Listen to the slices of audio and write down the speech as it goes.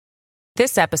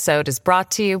This episode is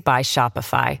brought to you by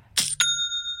Shopify.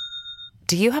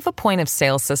 Do you have a point of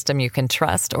sale system you can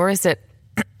trust, or is it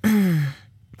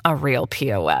a real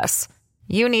POS?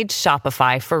 You need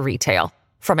Shopify for retail.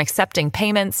 From accepting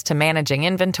payments to managing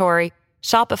inventory,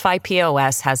 Shopify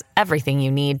POS has everything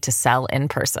you need to sell in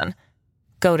person.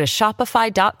 Go to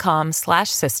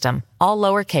shopify.com/system, all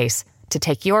lowercase, to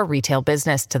take your retail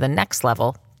business to the next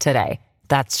level today.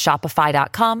 That's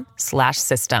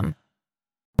shopify.com/system.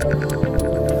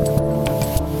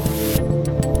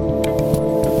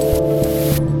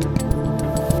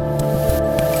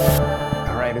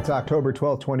 It's October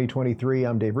 12th, 2023.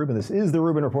 I'm Dave Rubin. This is The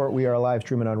Rubin Report. We are live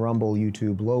streaming on Rumble,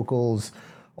 YouTube, Locals,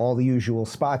 all the usual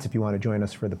spots if you want to join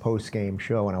us for the post-game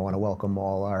show. And I want to welcome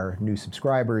all our new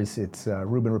subscribers. It's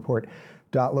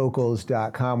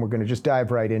rubinreport.locals.com. We're going to just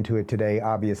dive right into it today.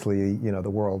 Obviously, you know,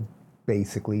 the world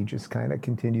basically just kind of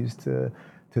continues to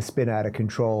spin out of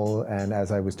control. And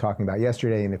as I was talking about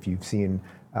yesterday, and if you've seen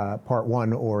part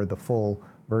one or the full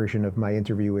version of my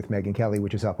interview with Megyn Kelly,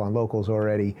 which is up on Locals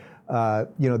already,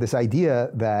 you know, this idea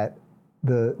that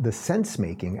the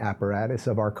sense-making apparatus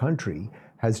of our country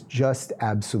has just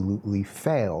absolutely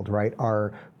failed, right?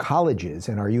 Our colleges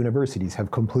and our universities have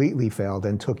completely failed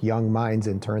and took young minds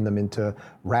and turned them into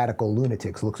radical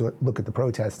lunatics. Look at the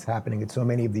protests happening at so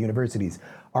many of the universities.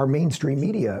 Our mainstream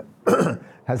media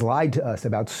has lied to us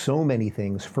about so many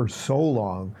things for so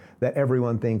long that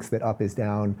everyone thinks that up is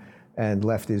down and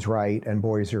left is right, and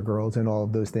boys are girls, and all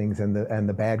of those things, and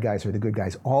the bad guys are the good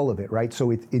guys, all of it, right?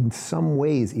 So in some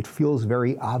ways, it feels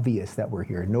very obvious that we're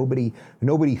here. Nobody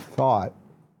thought,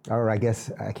 or I guess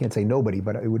I can't say nobody,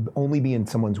 but it would only be in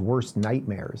someone's worst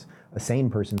nightmares, a sane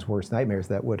person's worst nightmares,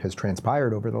 that what has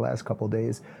transpired over the last couple of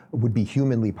days would be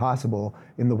humanly possible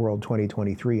in the world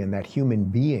 2023, and that human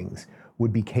beings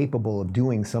would be capable of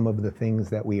doing some of the things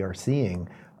that we are seeing.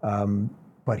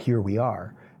 But here we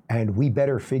are. And we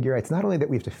better figure out, it's not only that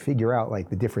we have to figure out like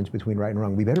the difference between right and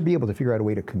wrong, we better be able to figure out a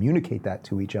way to communicate that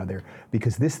to each other,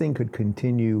 because this thing could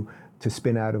continue to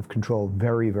spin out of control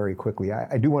very, very quickly.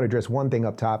 I do want to address one thing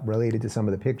up top related to some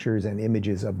of the pictures and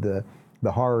images of the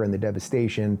horror and the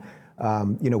devastation.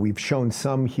 You know, we've shown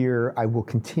some here. I will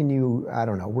continue, I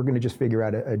don't know, we're going to just figure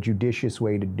out a judicious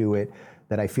way to do it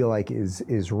that I feel like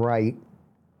is right,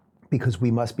 because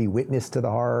we must be witness to the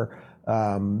horror.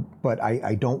 But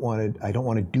I don't want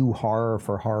to do horror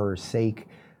for horror's sake.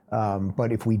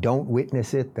 But if we don't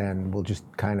witness it, then we'll just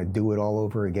kind of do it all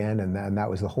over again. And that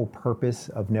was the whole purpose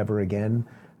of Never Again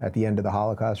at the end of the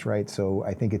Holocaust, right? So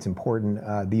I think it's important.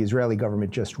 The Israeli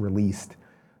government just released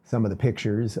some of the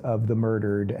pictures of the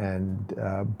murdered and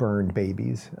burned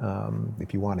babies.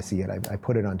 If you want to see it, I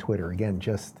put it on Twitter again,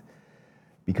 just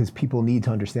because people need to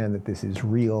understand that this is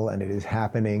real and it is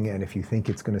happening. And if you think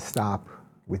it's going to stop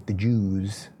with the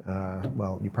Jews,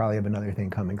 well, you probably have another thing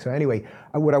coming. So anyway,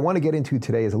 what I want to get into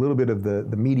today is a little bit of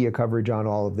the media coverage on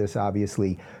all of this,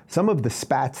 obviously. Some of the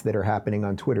spats that are happening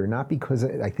on Twitter, not because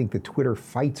I think the Twitter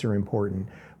fights are important,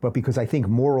 but because I think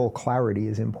moral clarity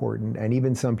is important. And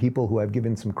even some people who I've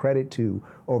given some credit to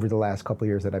over the last couple of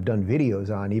years that I've done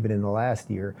videos on, even in the last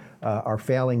year, are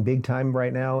failing big time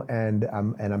right now. And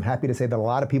I'm happy to say that a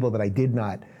lot of people that I did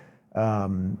not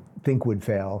think would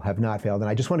fail have not failed. And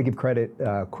I just want to give credit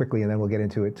quickly, and then we'll get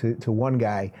into it, to one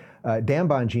guy, Dan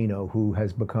Bongino, who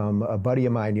has become a buddy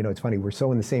of mine. You know, it's funny, we're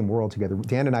so in the same world together.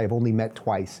 Dan and I have only met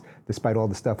twice, despite all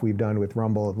the stuff we've done with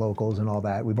Rumble and Locals and all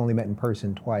that. We've only met in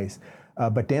person twice.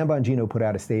 But Dan Bongino put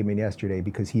out a statement yesterday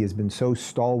because he has been so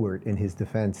stalwart in his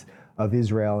defense of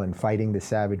Israel and fighting the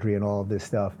savagery and all of this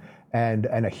stuff. And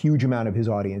a huge amount of his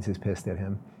audience is pissed at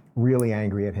him, really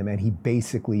angry at him, and he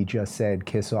basically just said,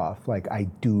 kiss off, like, I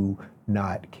do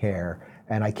not care.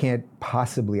 And I can't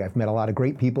possibly, I've met a lot of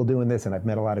great people doing this, and I've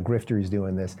met a lot of grifters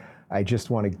doing this. I just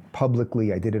want to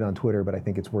publicly, I did it on Twitter, but I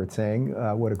think it's worth saying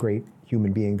what a great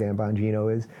human being Dan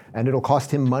Bongino is. And it'll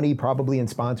cost him money, probably, and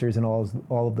sponsors and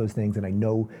all of those things, and I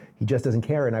know he just doesn't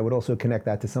care. And I would also connect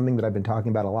that to something that I've been talking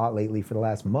about a lot lately for the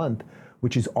last month,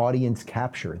 which is audience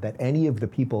capture, that any of the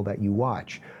people that you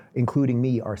watch, including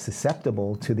me, are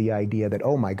susceptible to the idea that,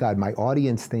 oh my God, my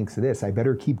audience thinks this, I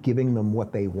better keep giving them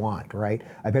what they want, right?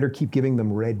 I better keep giving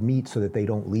them red meat so that they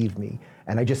don't leave me.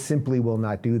 And I just simply will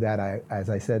not do that. As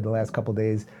I said the last couple of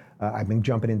days, I've been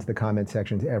jumping into the comment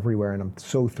sections everywhere, and I'm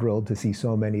so thrilled to see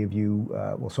so many of you,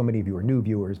 well, so many of you are new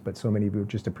viewers, but so many of you are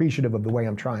just appreciative of the way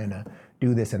I'm trying to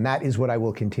do this, and that is what I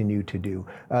will continue to do.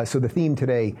 So the theme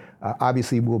today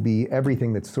obviously will be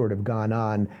everything that's sort of gone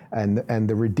on and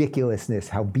the ridiculousness,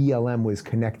 how BLM was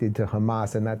connected to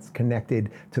Hamas, and that's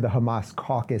connected to the Hamas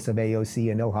caucus of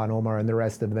AOC and Ilhan Omar and the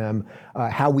rest of them,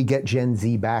 how we get Gen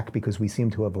Z back because we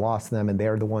seem to have lost them and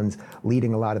they're the ones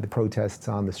leading a lot of the protests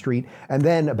on the street. And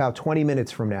then about 20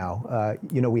 minutes from now,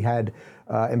 we had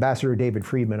Ambassador David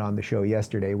Friedman on the show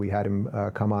yesterday. We had him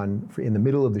come on in the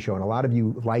middle of the show, and a lot of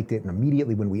you liked it. And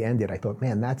immediately when we ended, I thought,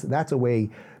 man, that's a way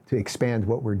to expand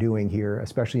what we're doing here,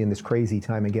 especially in this crazy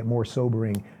time, and get more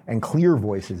sobering and clear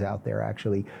voices out there,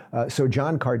 actually. So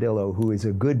John Cardillo, who is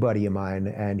a good buddy of mine,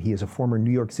 and he is a former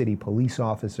New York City police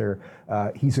officer.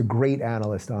 He's a great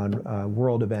analyst on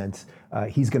world events.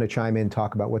 He's going to chime in,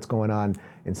 talk about what's going on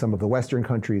in some of the Western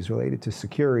countries related to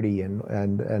security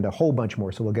and a whole bunch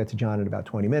more. So we'll get to John in about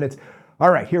 20 minutes.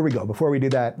 All right, here we go. Before we do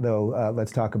that, though,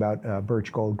 let's talk about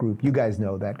Birch Gold Group. You guys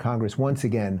know that Congress once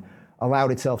again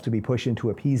allowed itself to be pushed into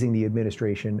appeasing the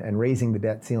administration and raising the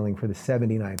debt ceiling for the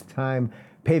 79th time,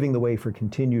 paving the way for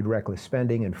continued reckless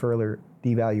spending and further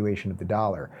devaluation of the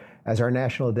dollar. As our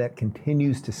national debt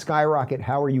continues to skyrocket,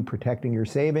 how are you protecting your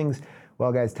savings?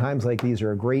 Well, guys, times like these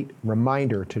are a great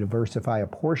reminder to diversify a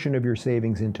portion of your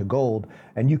savings into gold,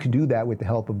 and you can do that with the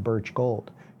help of Birch Gold.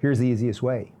 Here's the easiest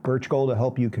way. Birch Gold will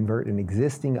help you convert an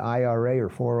existing IRA or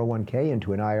 401k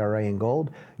into an IRA in gold.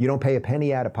 You don't pay a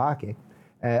penny out of pocket.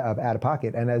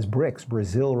 And as BRICS,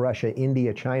 Brazil, Russia,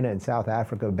 India, China, and South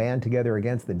Africa band together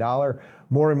against the dollar,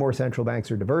 more and more central banks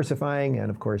are diversifying,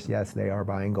 and of course, yes, they are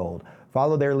buying gold.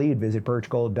 Follow their lead. Visit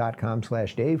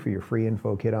birchgold.com/Dave for your free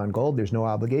info kit on gold. There's no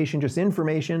obligation, just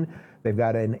information. They've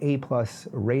got an A+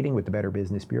 rating with the Better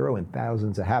Business Bureau and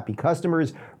thousands of happy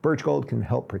customers. Birch Gold can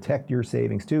help protect your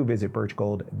savings too. Visit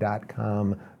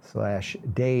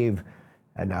birchgold.com/Dave.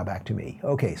 And now back to me.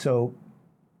 Okay, so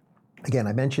again,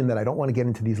 I mentioned that I don't want to get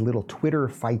into these little Twitter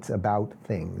fights about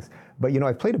things. But,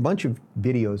 I've played a bunch of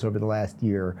videos over the last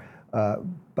year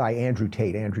by Andrew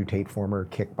Tate. Andrew Tate, former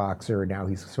kickboxer. Now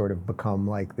he's sort of become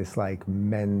like this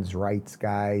men's rights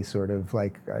guy, sort of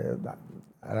like,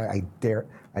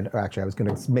 actually, I was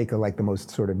going to make the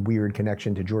most sort of weird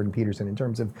connection to Jordan Peterson in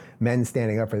terms of men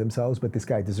standing up for themselves, but this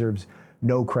guy deserves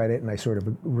no credit, and I sort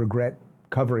of regret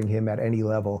covering him at any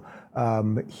level.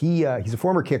 He's a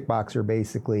former kickboxer,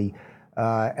 basically,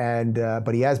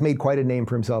 but he has made quite a name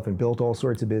for himself and built all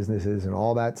sorts of businesses and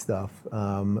all that stuff.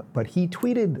 But he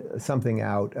tweeted something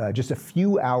out just a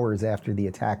few hours after the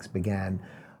attacks began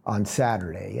on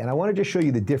Saturday. And I want to just show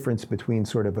you the difference between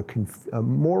sort of a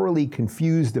morally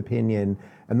confused opinion,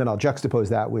 and then I'll juxtapose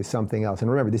that with something else. And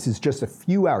remember, this is just a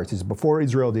few hours. This is before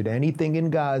Israel did anything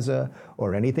in Gaza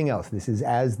or anything else. This is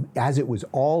as it was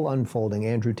all unfolding.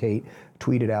 Andrew Tate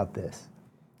tweeted out this: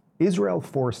 Israel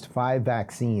forced 5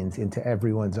 vaccines into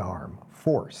everyone's arm.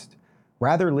 Forced.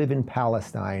 Rather live in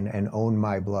Palestine and own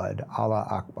my blood. Allah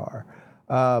Akbar.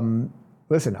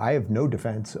 Listen, I have no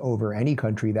defense over any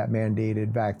country that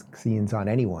mandated vaccines on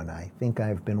anyone. I think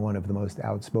I've been one of the most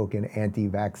outspoken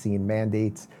anti-vaccine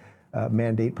mandate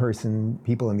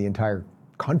people in the entire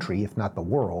country, if not the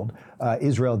world.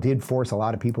 Israel did force a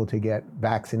lot of people to get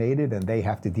vaccinated, and they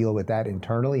have to deal with that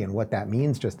internally and what that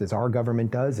means, just as our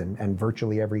government does, and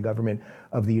virtually every government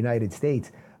of the United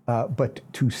States. But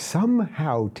to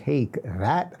somehow take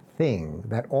that thing,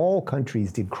 that all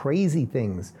countries did crazy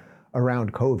things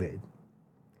around COVID,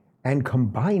 and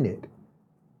combine it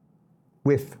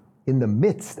with, in the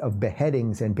midst of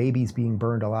beheadings and babies being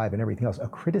burned alive and everything else, a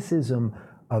criticism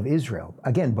of Israel,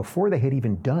 again, before they had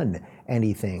even done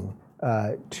anything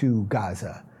to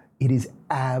Gaza. It is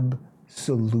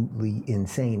absolutely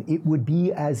insane. It would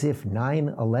be as if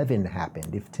 9/11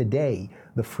 happened, if today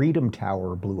the Freedom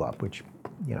Tower blew up, which,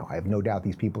 I have no doubt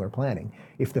these people are planning.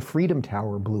 If the Freedom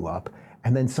Tower blew up,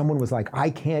 and then someone was like,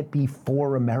 I can't be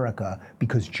for America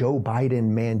because Joe Biden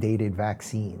mandated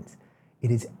vaccines. It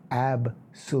is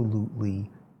absolutely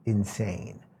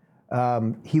insane.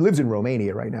 He lives in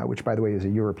Romania right now, which, by the way, is a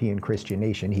European Christian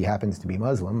nation. He happens to be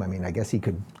Muslim. I mean, I guess he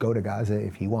could go to Gaza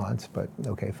if he wants, but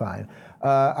okay, fine.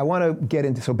 I want to get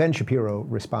into, so Ben Shapiro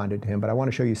responded to him, but I want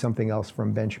to show you something else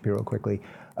from Ben Shapiro quickly.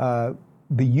 The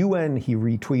UN, he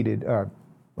retweeted,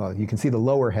 well, you can see the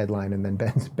lower headline and then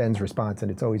Ben's response,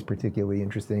 and it's always particularly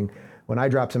interesting. When I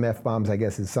drop some F-bombs, I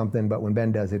guess is something, but when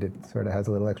Ben does it, it sort of has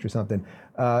a little extra something.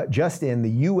 Just in, the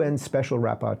UN Special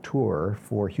Rapporteur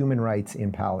for Human Rights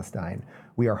in Palestine.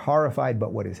 We are horrified by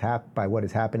what is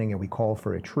happening, and we call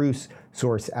for a truce.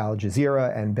 Source Al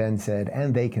Jazeera, and Ben said,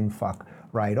 and they can fuck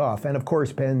right off. And of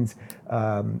course, Ben's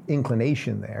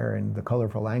inclination there and the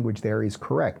colorful language there is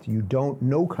correct.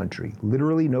 No country,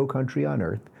 literally no country on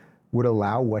earth, would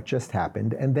allow what just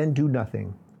happened and then do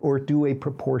nothing or do a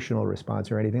proportional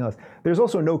response or anything else. There's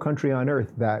also no country on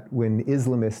earth that when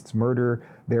Islamists murder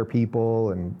their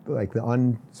people and like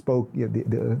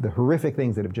the horrific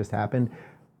things that have just happened,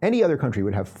 any other country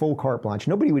would have full carte blanche.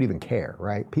 Nobody would even care,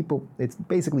 right? People, it's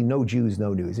basically no Jews,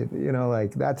 no news.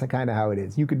 Like that's kind of how it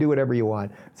is. You could do whatever you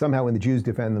want. Somehow when the Jews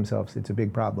defend themselves, it's a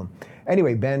big problem.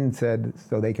 Anyway, Ben said,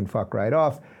 so they can fuck right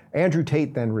off. Andrew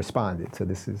Tate then responded. So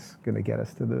this is going to get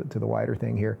us to the wider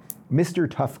thing here. Mr.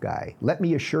 Tough Guy, let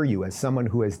me assure you, as someone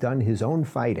who has done his own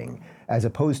fighting, as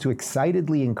opposed to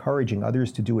excitedly encouraging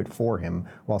others to do it for him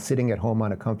while sitting at home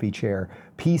on a comfy chair,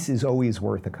 peace is always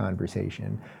worth a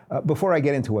conversation. Before I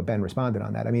get into what Ben responded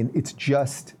on that, I mean, it's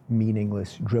just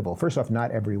meaningless drivel. First off,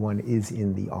 not everyone is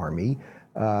in the army.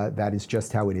 That is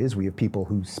just how it is. We have people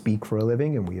who speak for a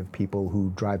living, and we have people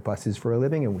who drive buses for a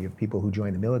living, and we have people who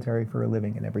join the military for a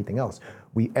living, and everything else.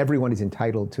 Everyone is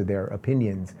entitled to their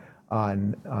opinions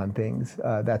on things.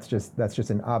 That's just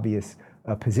an obvious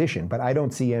position. But I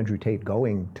don't see Andrew Tate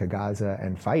going to Gaza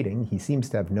and fighting. He seems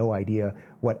to have no idea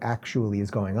what actually is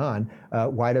going on.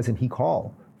 Why doesn't he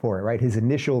call for it? Right? His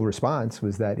initial response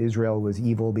was that Israel was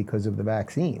evil because of the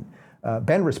vaccine.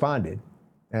 Ben responded,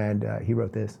 and he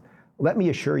wrote this. Let me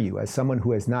assure you, as someone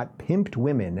who has not pimped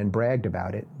women and bragged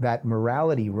about it, that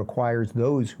morality requires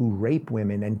those who rape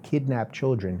women and kidnap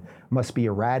children must be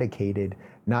eradicated,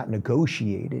 not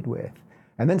negotiated with.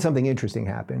 And then something interesting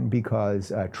happened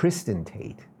because Tristan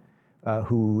Tate,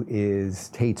 who is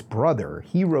Tate's brother,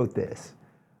 he wrote this.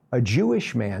 A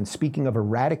Jewish man speaking of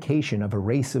eradication of a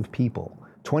race of people.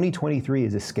 2023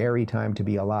 is a scary time to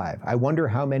be alive. I wonder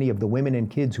how many of the women and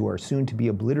kids who are soon to be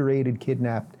obliterated,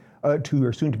 kidnapped,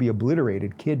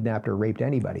 or raped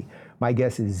anybody. My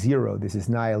guess is zero. This is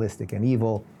nihilistic and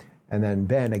evil. And then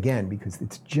Ben, again, because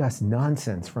it's just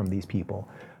nonsense from these people.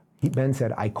 Ben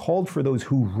said, I called for those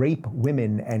who rape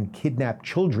women and kidnap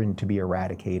children to be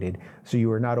eradicated. So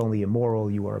you are not only immoral,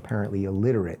 you are apparently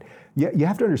illiterate. You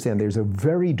have to understand there's a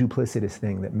very duplicitous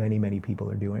thing that many, many people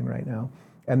are doing right now.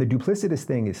 And the duplicitous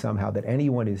thing is somehow that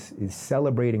anyone is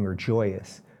celebrating or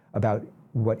joyous about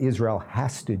what Israel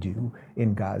has to do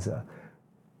in Gaza.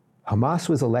 Hamas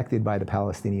was elected by the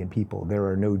Palestinian people. There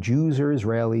are no Jews or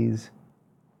Israelis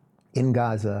in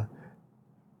Gaza.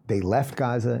 They left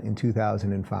Gaza in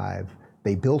 2005.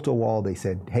 They built a wall. They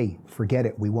said, hey, forget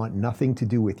it. We want nothing to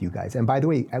do with you guys. And by the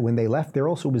way, when they left, there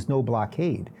also was no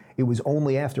blockade. It was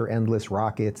only after endless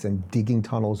rockets and digging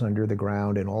tunnels under the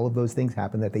ground and all of those things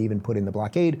happened that they even put in the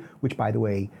blockade, which, by the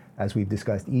way, as we've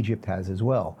discussed, Egypt has as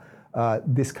well.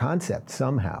 This concept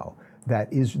somehow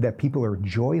that people are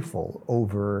joyful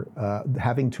over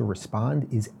having to respond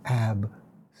is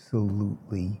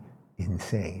absolutely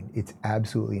insane. It's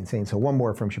absolutely insane. So one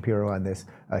more from Shapiro on this.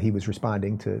 He was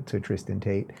responding to Tristan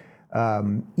Tate.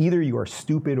 Either you are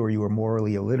stupid or you are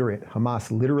morally illiterate.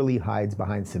 Hamas literally hides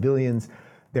behind civilians.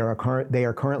 They are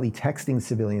currently texting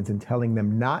civilians and telling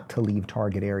them not to leave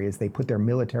target areas. They put their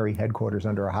military headquarters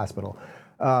under a hospital.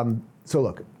 So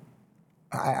look,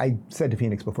 I said to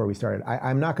Phoenix before we started,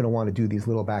 I'm not going to want to do these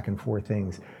little back and forth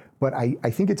things, but I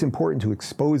think it's important to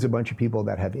expose a bunch of people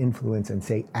that have influence and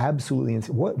say absolutely,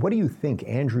 what do you think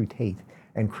Andrew Tate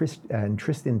and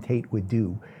Tristan Tate would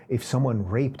do if someone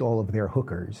raped all of their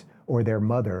hookers or their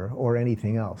mother or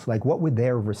anything else? Like, what would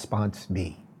their response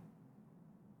be?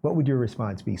 What would your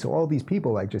response be? So all these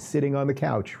people like just sitting on the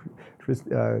couch,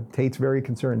 Tate's very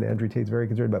concerned, Andrew Tate's very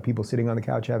concerned about people sitting on the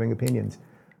couch having opinions.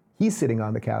 He's sitting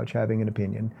on the couch having an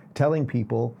opinion, telling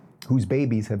people whose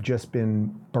babies have just been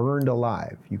burned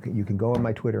alive. You can go on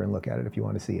my Twitter and look at it if you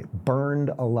want to see it. Burned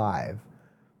alive.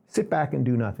 Sit back and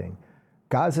do nothing.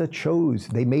 Gaza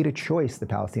they made a choice, the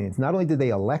Palestinians. Not only did they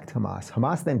elect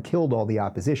Hamas then killed all the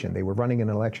opposition. They were running an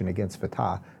election against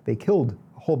Fatah. They killed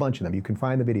a whole bunch of them. You can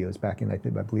find the videos back in, I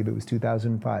believe it was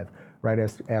 2005, right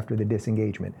after the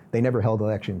disengagement. They never held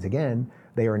elections again.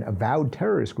 They are an avowed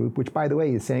terrorist group, which, by the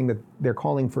way, is saying that they're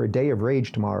calling for a day of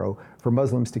rage tomorrow for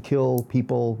Muslims to kill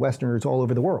people, Westerners all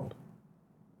over the world.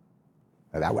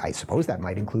 I suppose that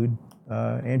might include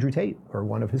Andrew Tate or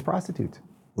one of his prostitutes.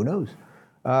 Who knows?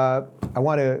 I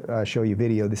want to show you a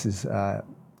video. This is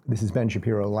Ben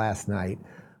Shapiro last night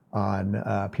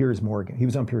on Piers Morgan. He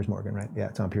was on Piers Morgan, right? Yeah,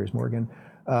 it's on Piers Morgan.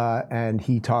 And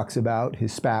he talks about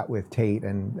his spat with Tate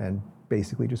and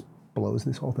basically just blows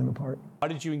this whole thing apart. How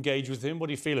did you engage with him? What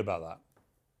do you feel about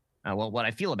that? Well, what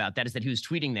I feel about that is that he was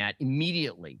tweeting that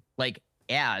immediately, like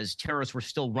as terrorists were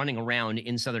still running around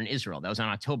in southern Israel. That was on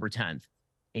October 10th.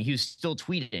 And he was still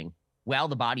tweeting while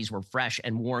the bodies were fresh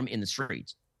and warm in the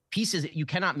streets. Peace is, you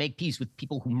cannot make peace with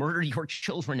people who murdered your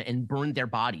children and burned their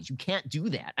bodies. You can't do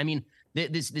that. I mean,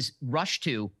 this rush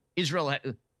to Israel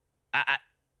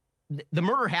the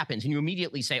murder happens and you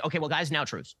immediately say, okay, well, guys, now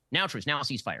truce, now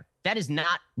ceasefire. That is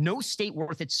not, no state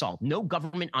worth its salt, no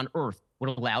government on earth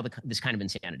would allow this kind of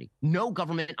insanity. No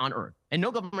government on earth. And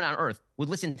no government on earth would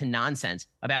listen to nonsense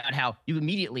about how you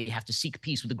immediately have to seek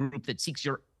peace with a group that seeks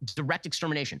your direct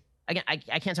extermination. Again, I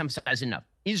can't emphasize enough.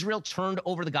 Israel turned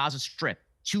over the Gaza Strip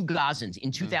to Gazans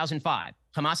in 2005.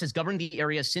 Hamas has governed the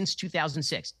area since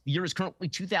 2006. The year is currently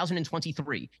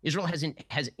 2023. Israel has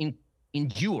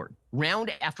endured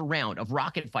round after round of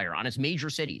rocket fire on its major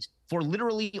cities for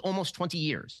literally almost 20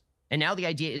 years. And now the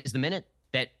idea is the minute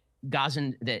that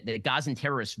Gazan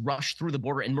terrorists rush through the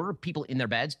border and murder people in their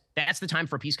beds, that's the time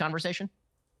for a peace conversation.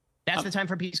 That's the time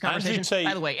for a peace conversation.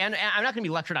 By the way, and I'm not going to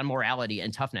be lectured on morality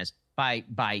and toughness by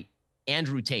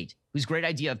Andrew Tate, whose great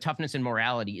idea of toughness and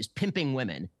morality is pimping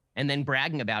women and then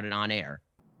bragging about it on air.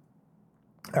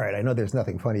 All right, I know there's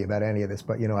nothing funny about any of this,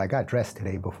 but I got dressed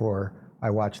today before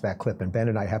I watched that clip, and Ben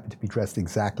and I happen to be dressed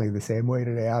exactly the same way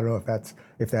today. I don't know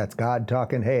if that's God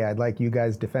talking, hey, I'd like you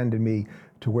guys defending me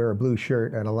to wear a blue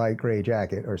shirt and a light gray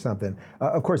jacket or something.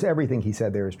 Of course, everything he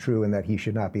said there is true and that he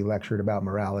should not be lectured about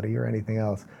morality or anything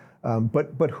else.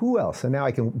 But who else? And now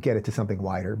I can get it to something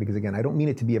wider, because again, I don't mean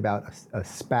it to be about a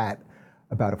spat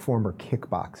about a former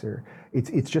kickboxer.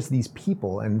 It's just these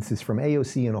people, and this is from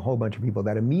AOC and a whole bunch of people,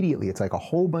 that immediately, it's like a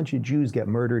whole bunch of Jews get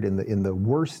murdered in the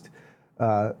worst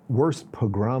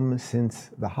pogrom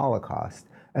since the Holocaust.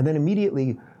 And then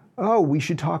immediately, oh, we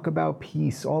should talk about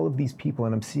peace. All of these people,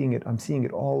 and I'm seeing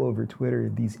it all over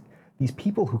Twitter, these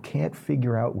people who can't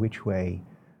figure out which way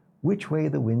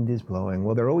the wind is blowing.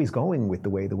 Well, they're always going with the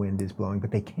way the wind is blowing,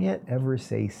 but they can't ever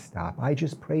say stop. I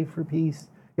just pray for peace.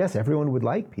 Yes, everyone would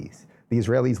like peace. The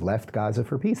Israelis left Gaza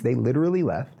for peace. They literally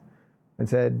left and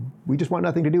said, we just want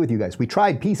nothing to do with you guys. We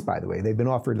tried peace, by the way. The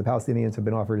Palestinians have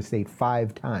been offered a state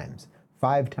 5 times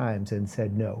and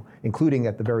said no, including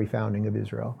at the very founding of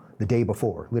Israel, the day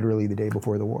before, literally the day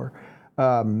before the war.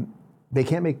 They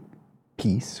can't make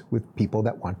peace with people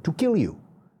that want to kill you.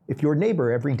 If your neighbor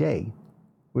every day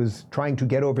was trying to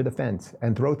get over the fence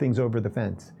and throw things over the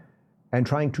fence and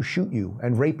trying to shoot you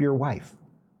and rape your wife,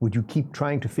 would you keep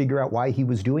trying to figure out why he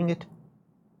was doing it?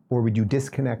 Or would you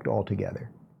disconnect altogether?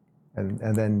 And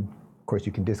then, of course,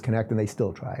 you can disconnect and they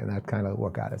still try. And that's kind of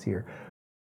what got us here.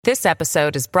 This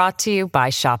episode is brought to you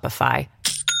by Shopify.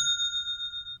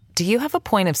 Do you have a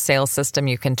point of sale system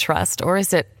you can trust, or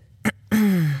is it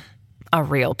a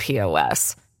real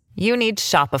POS? You need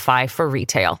Shopify for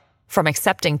retail. From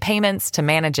accepting payments to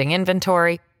managing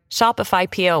inventory, Shopify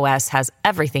POS has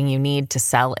everything you need to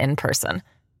sell in person.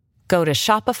 Go to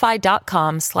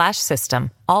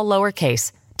shopify.com/system, all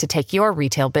lowercase, to take your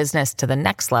retail business to the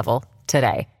next level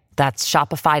today. That's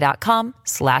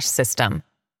shopify.com/system.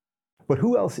 But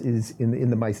who else is in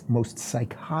the most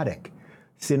psychotic,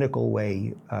 cynical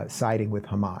way siding with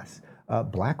Hamas?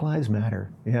 Black Lives Matter.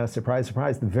 Yeah, surprise,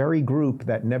 surprise. The very group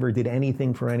that never did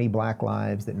anything for any black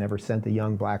lives, that never sent a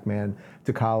young black man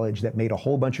to college, that made a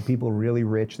whole bunch of people really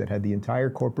rich, that had the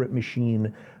entire corporate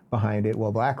machine behind it.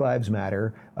 Well, Black Lives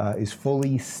Matter is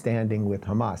fully standing with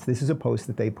Hamas. This is a post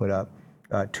that they put up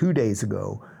 2 days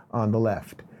ago on the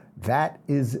left. That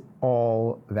is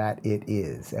all that it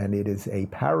is. And it is a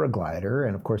paraglider.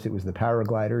 And of course, it was the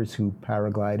paragliders who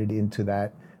paraglided into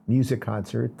that music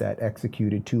concert that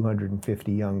executed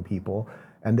 250 young people.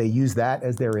 And they use that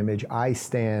as their image. I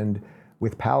stand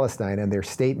with Palestine. And their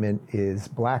statement is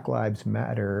Black Lives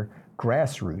Matter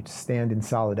grassroots stand in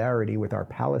solidarity with our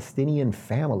Palestinian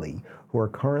family who are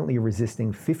currently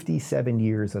resisting 57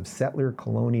 years of settler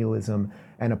colonialism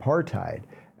and apartheid.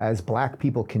 As black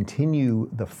people continue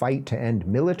the fight to end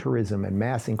militarism and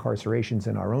mass incarcerations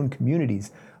in our own communities,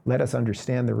 let us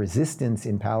understand the resistance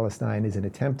in Palestine is an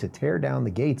attempt to tear down the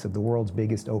gates of the world's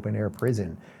biggest open-air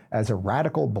prison. As a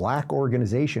radical black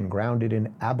organization grounded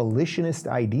in abolitionist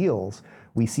ideals,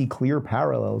 we see clear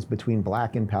parallels between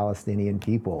black and Palestinian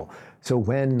people. So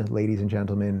when, ladies and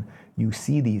gentlemen, you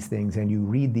see these things and you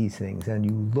read these things and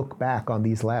you look back on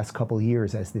these last couple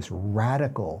years as this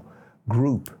radical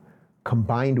group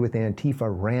combined with Antifa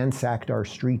ransacked our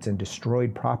streets and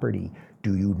destroyed property,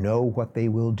 do you know what they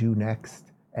will do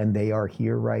next? And they are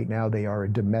here right now. They are a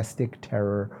domestic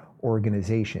terror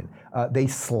organization. They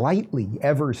slightly,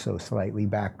 ever so slightly,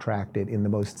 backtracked it in the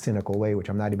most cynical way, which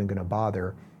I'm not even going to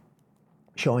bother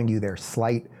showing you their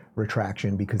slight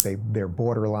retraction because they're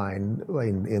borderline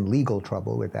in legal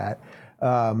trouble with that.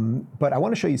 But I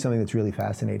want to show you something that's really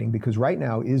fascinating, because right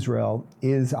now Israel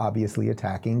is obviously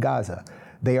attacking Gaza.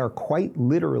 They are quite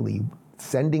literally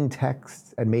sending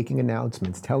texts and making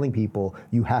announcements telling people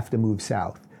you have to move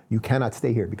south. You cannot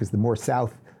stay here, because the more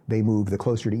south they move, the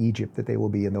closer to Egypt that they will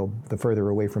be, and the further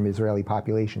away from Israeli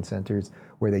population centers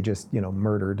where they just,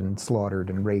 murdered and slaughtered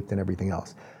and raped and everything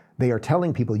else. They are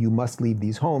telling people you must leave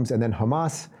these homes, and then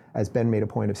Hamas, as Ben made a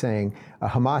point of saying,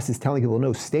 Hamas is telling people,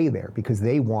 no, stay there, because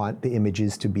they want the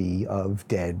images to be of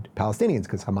dead Palestinians,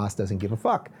 because Hamas doesn't give a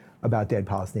fuck about dead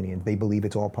Palestinians. They believe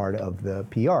it's all part of the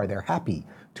PR. They're happy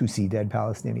to see dead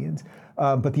Palestinians.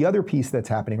 But the other piece that's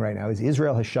happening right now is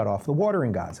Israel has shut off the water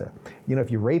in Gaza.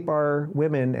 If you rape our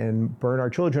women and burn our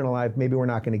children alive, maybe we're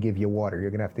not going to give you water.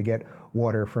 You're going to have to get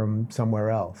water from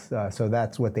somewhere else. So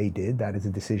that's what they did. That is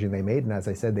a decision they made. And as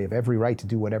I said, they have every right to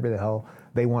do whatever the hell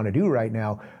they want to do right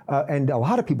now. And a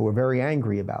lot of people were very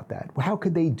angry about that. How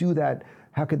could they do that?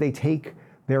 How could they take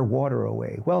their water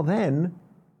away? Well, then,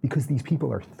 because these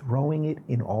people are throwing it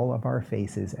in all of our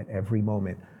faces at every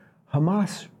moment,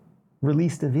 Hamas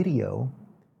released a video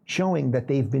showing that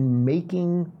they've been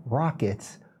making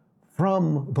rockets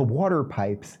from the water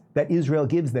pipes that Israel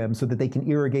gives them so that they can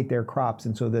irrigate their crops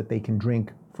and so that they can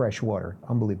drink fresh water.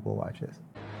 Unbelievable. Watch this.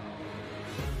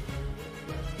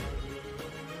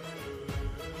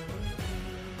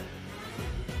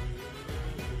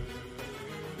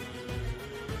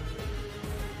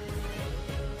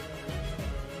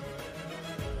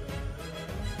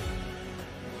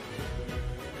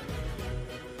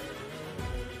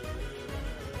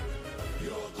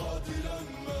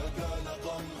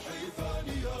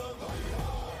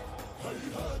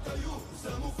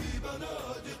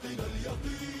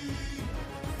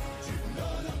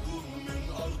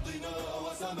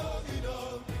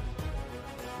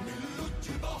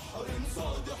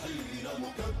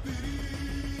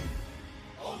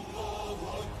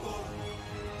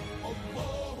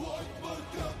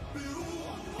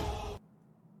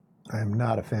 I am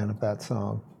not a fan of that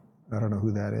song. I don't know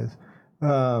who that is.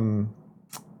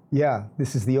 Yeah,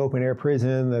 this is the open air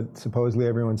prison that supposedly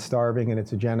everyone's starving and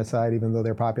it's a genocide, even though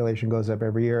their population goes up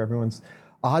every year. Everyone's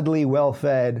oddly well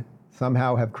fed,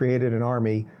 somehow have created an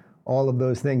army, all of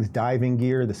those things, diving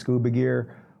gear, the scuba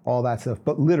gear, all that stuff.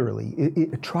 But literally,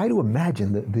 try to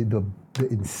imagine the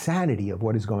insanity of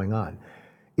what is going on.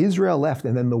 Israel left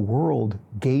and then the world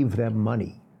gave them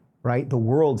money. Right? The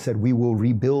world said, we will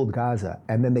rebuild Gaza.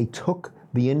 And then they took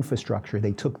the infrastructure,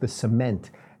 they took the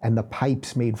cement and the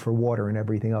pipes made for water and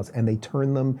everything else, and they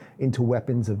turned them into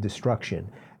weapons of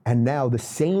destruction. And now the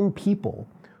same people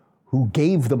who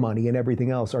gave the money and everything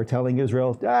else are telling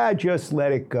Israel, just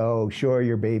let it go. Sure,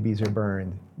 your babies are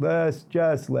burned. Let's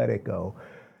just let it go.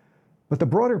 But the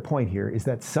broader point here is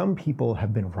that some people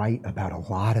have been right about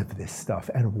a lot of this stuff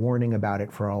and warning about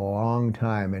it for a long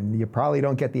time. And you probably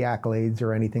don't get the accolades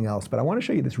or anything else. But I want to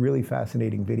show you this really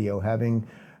fascinating video, having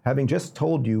just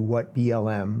told you what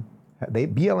BLM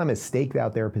has staked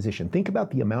out their position. Think about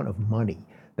the amount of money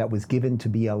that was given to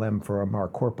BLM from our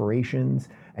corporations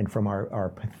and from our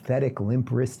pathetic,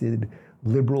 limp-wristed,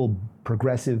 liberal,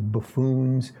 progressive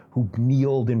buffoons who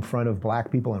kneeled in front of black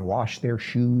people and washed their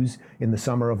shoes in the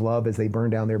summer of love as they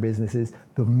burned down their businesses.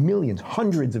 The millions,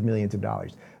 hundreds of millions of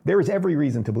dollars. There is every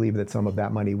reason to believe that some of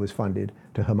that money was funded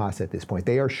to Hamas at this point.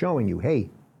 They are showing you,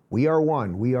 hey, we are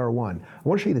one, we are one. I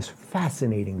want to show you this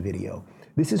fascinating video.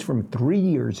 This is from 3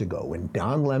 years ago when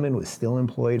Don Lemon was still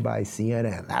employed by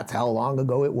CNN. That's how long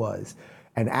ago it was.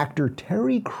 And actor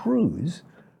Terry Crews,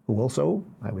 who also,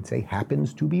 I would say,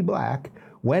 happens to be black,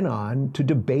 went on to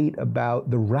debate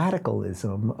about the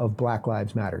radicalism of Black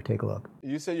Lives Matter. Take a look.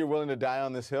 You say you're willing to die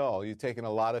on this hill. You've taken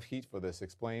a lot of heat for this.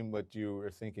 Explain what you were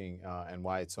thinking and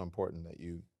why it's so important that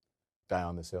you die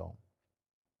on this hill.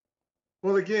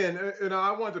 Well, again,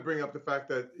 I wanted to bring up the fact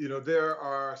that, there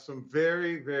are some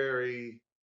very, very,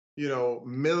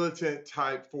 militant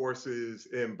type forces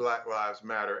in Black Lives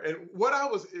Matter. And what I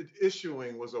was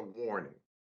issuing was a warning.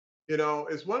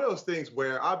 It's one of those things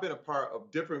where I've been a part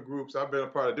of different groups, I've been a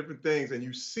part of different things, and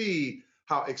you see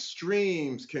how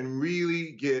extremes can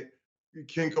really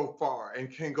can go far and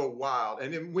can go wild.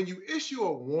 And then when you issue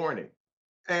a warning,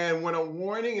 and when a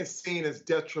warning is seen as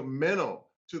detrimental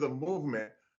to the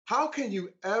movement, how can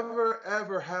you ever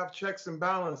have checks and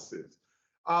balances?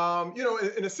 In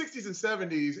the 60s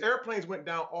and 70s, airplanes went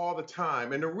down all the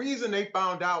time. And the reason they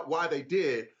found out why they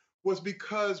did was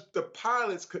because the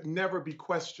pilots could never be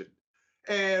questioned.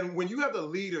 And when you have the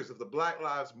leaders of the Black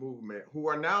Lives Movement who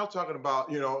are now talking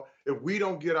about, if we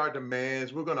don't get our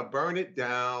demands, we're going to burn it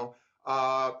down.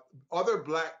 Other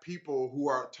Black people who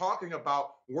are talking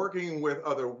about working with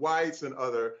other whites and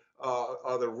other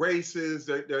races,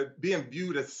 they're being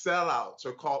viewed as sellouts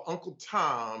or called Uncle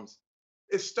Toms.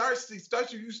 You start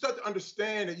to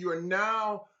understand that you are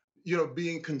now,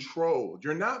 being controlled.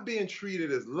 You're not being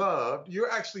treated as loved.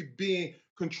 You're actually being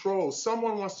controlled.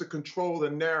 Someone wants to control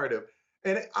the narrative.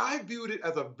 And I viewed it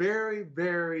as a very,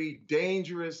 very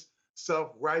dangerous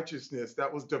self-righteousness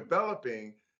that was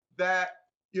developing that,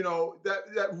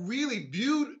 that really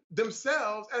viewed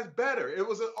themselves as better. It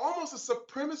was almost a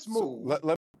supremacist move.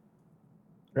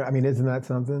 I mean, isn't that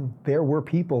something? There were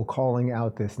people calling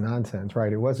out this nonsense,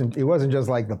 right? It wasn't just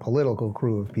like the political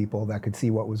crew of people that could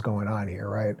see what was going on here,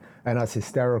 right? And us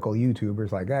hysterical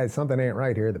YouTubers like, guys, something ain't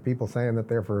right here. The people saying that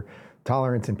they're for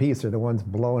tolerance and peace are the ones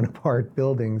blowing apart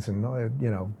buildings and,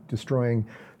 destroying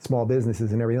small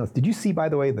businesses and everything else. Did you see, by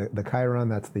the way, the Chiron,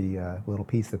 that's the little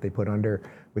piece that they put under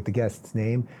with the guest's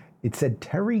name? It said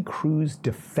Terry Crews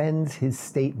defends his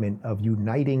statement of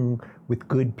uniting with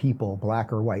good people,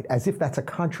 black or white, as if that's a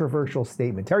controversial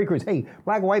statement. Terry Crews, hey,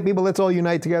 black and white people, let's all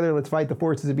unite together, let's fight the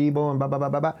forces of evil, and blah, blah, blah,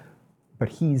 blah, blah. But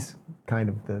he's kind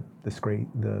of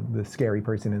the scary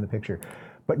person in the picture.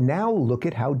 But now look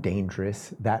at how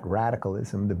dangerous that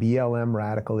radicalism, the BLM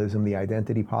radicalism, the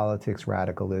identity politics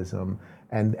radicalism,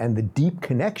 and the deep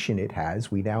connection it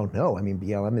has, we now know, I mean,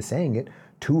 BLM is saying it,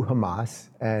 to Hamas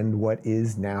and what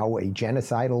is now a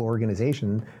genocidal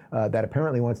organization that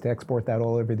apparently wants to export that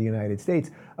all over the United States.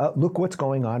 Look what's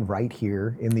going on right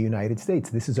here in the United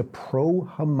States. This is a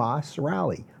pro-Hamas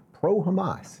rally,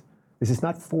 pro-Hamas. This is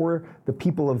not for the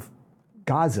people of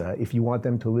Gaza if you want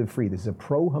them to live free. This is a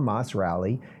pro-Hamas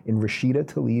rally in Rashida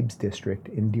Tlaib's district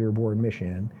in Dearborn,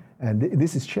 Michigan. And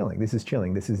this is chilling. This is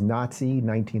chilling. This is Nazi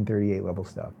 1938 level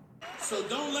stuff. So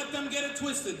don't let them get it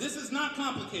twisted. This is not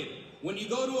complicated. When you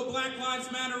go to a Black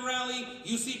Lives Matter rally,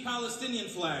 you see Palestinian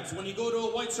flags. When you go to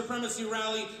a white supremacy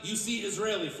rally, you see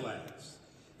Israeli flags.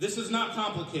 This is not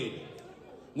complicated.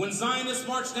 When Zionists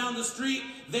march down the street,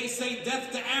 they say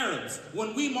death to Arabs.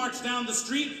 When we march down the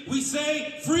street, we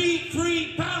say free,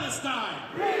 free Palestine.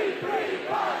 Free, free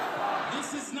Palestine.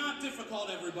 This is not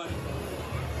difficult, everybody.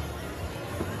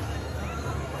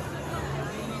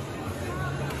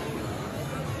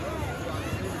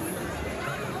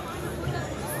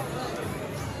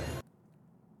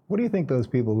 What do you think those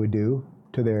people would do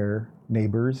to their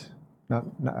neighbors?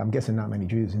 I'm guessing not many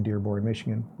Jews in Dearborn,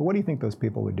 Michigan. But what do you think those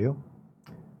people would do?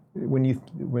 When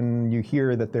you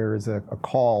hear that there is a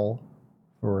call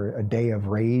for a day of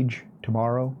rage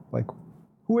tomorrow, like,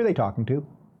 who are they talking to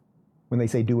when they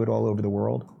say do it all over the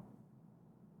world?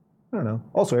 I don't know.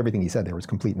 Also, everything he said there was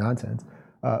complete nonsense.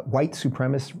 White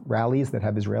supremacist rallies that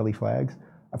have Israeli flags.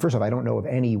 First off, I don't know of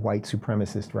any white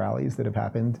supremacist rallies that have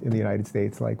happened in the United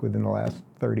States, like within the last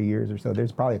 30 years or so.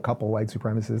 There's probably a couple white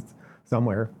supremacists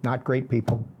somewhere. Not great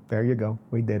people. There you go.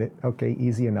 We did it. Okay,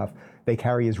 easy enough. They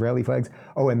carry Israeli flags.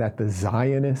 Oh, and that the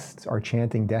Zionists are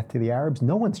chanting death to the Arabs.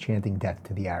 No one's chanting death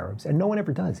to the Arabs, and no one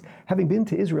ever does. Having been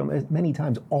to Israel many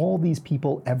times, all these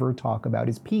people ever talk about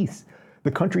is peace.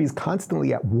 The country is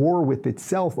constantly at war with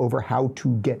itself over how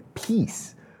to get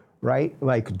peace. Right?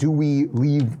 Like, do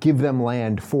we give them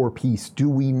land for peace? Do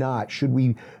we not? Should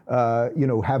we,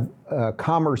 have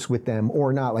commerce with them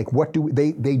or not? Like, what do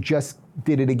they just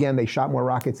did it again? They shot more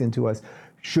rockets into us.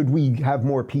 Should we have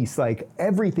more peace? Like,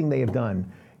 everything they have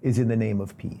done is in the name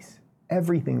of peace.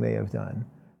 Everything they have done.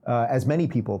 As many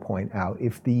people point out,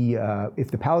 if the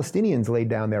Palestinians laid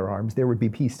down their arms, there would be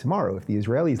peace tomorrow. If the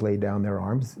Israelis laid down their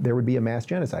arms, there would be a mass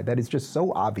genocide. That is just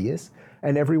so obvious,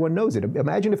 and everyone knows it.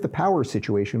 Imagine if the power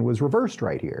situation was reversed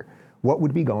right here. What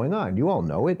would be going on? You all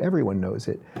know it. Everyone knows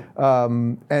it.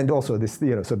 And also this,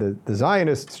 so the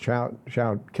Zionists shout,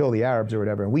 kill the Arabs or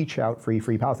whatever, and we shout, free,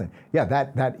 free Palestine. Yeah,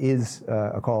 that is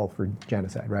a call for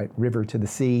genocide, right? River to the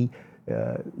sea.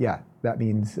 That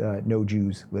means no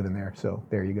Jews living there. So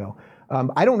there you go.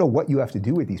 I don't know what you have to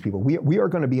do with these people. We are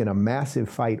going to be in a massive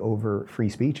fight over free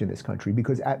speech in this country,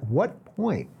 because at what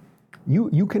point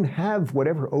you can have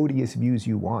whatever odious views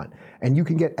you want, and you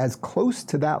can get as close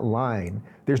to that line.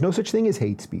 There's no such thing as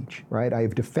hate speech, right? I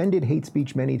have defended hate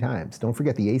speech many times. Don't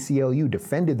forget, the ACLU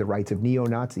defended the rights of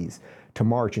neo-Nazis to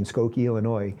march in Skokie,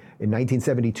 Illinois. In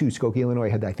 1972, Skokie, Illinois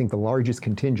had, I think, the largest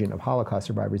contingent of Holocaust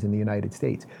survivors in the United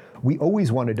States. We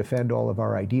always want to defend all of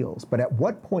our ideals, but at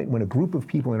what point, when a group of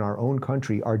people in our own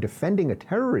country are defending a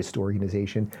terrorist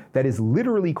organization that is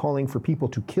literally calling for people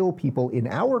to kill people in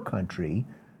our country,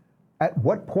 at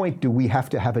what point do we have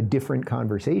to have a different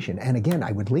conversation? And again,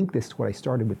 I would link this to what I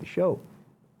started with the show.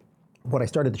 What I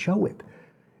started the show with.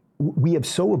 We have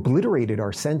so obliterated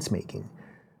our sense-making.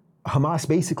 Hamas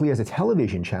basically has a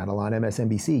television channel on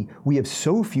MSNBC. We have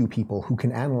so few people who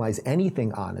can analyze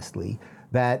anything honestly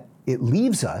that it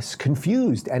leaves us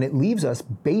confused, and it leaves us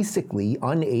basically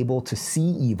unable to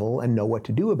see evil and know what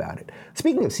to do about it.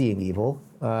 Speaking of seeing evil,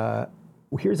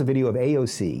 here's a video of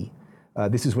AOC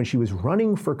This is when she was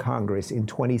running for Congress in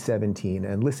 2017,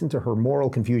 and listen to her moral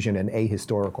confusion and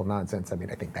ahistorical nonsense. I mean,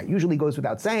 I think that usually goes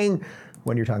without saying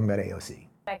when you're talking about AOC.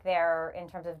 There in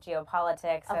terms of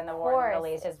geopolitics and the war in the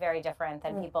Middle East is very different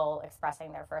than people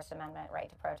expressing their First Amendment right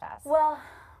to protest. Well,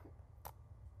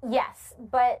 yes,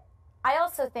 but I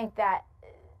also think that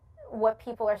what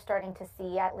people are starting to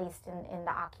see, at least in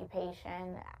the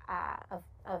occupation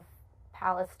of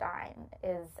Palestine,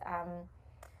 is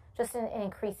just an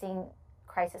increasing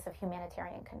crisis of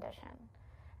humanitarian condition.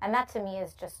 And that to me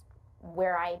is just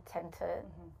where I tend to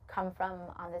come from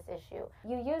on this issue.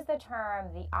 You use the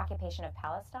term the occupation of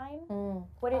Palestine.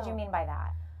 What did you mean by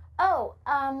that?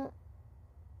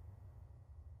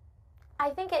 I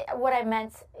think what I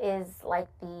meant is like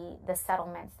the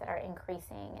settlements that are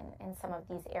increasing in some of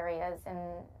these areas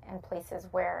and places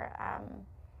where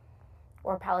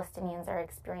Palestinians are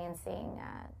experiencing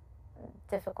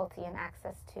difficulty in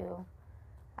access to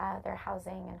their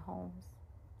housing and homes.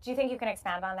 Do you think you can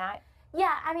expand on that?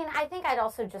 Yeah, I mean, I think I'd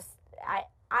also just, I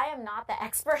am not the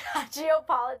expert on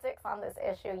geopolitics on this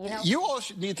issue, you know? You all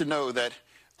should need to know that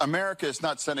America is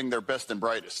not sending their best and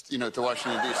brightest, to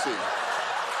Washington, D.C.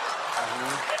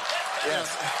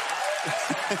 Yes.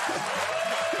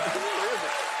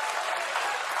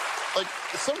 Like,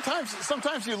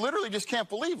 sometimes you literally just can't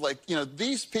believe,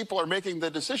 these people are making the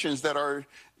decisions that are,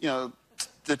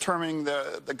 determining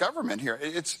the government here.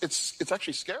 It's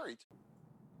actually scary.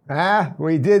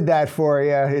 We did that for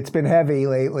you. It's been heavy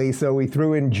lately, so we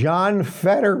threw in John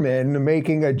Fetterman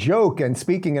making a joke and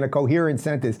speaking in a coherent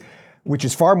sentence, which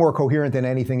is far more coherent than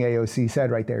anything AOC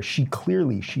said right there. She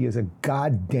is a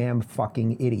goddamn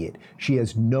fucking idiot. She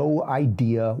has no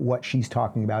idea what she's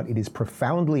talking about. It is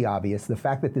profoundly obvious. The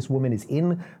fact that this woman is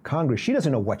in Congress, she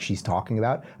doesn't know what she's talking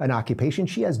about. An occupation,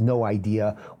 she has no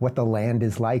idea what the land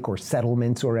is like or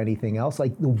settlements or anything else.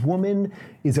 Like, the woman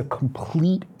is a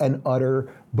complete and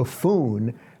utter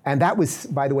buffoon. And that was,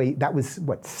 by the way,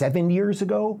 7 years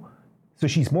ago? So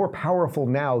she's more powerful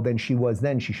now than she was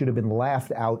then. She should have been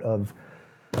laughed out of.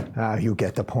 You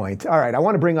get the point. All right, I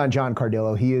want to bring on John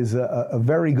Cardillo. He is a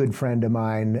very good friend of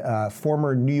mine,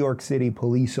 former New York City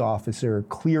police officer,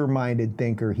 clear-minded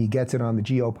thinker. He gets it on the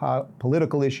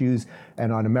geopolitical issues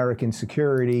and on American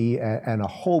security and a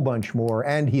whole bunch more.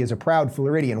 And he is a proud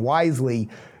Floridian. Wisely,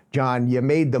 John, you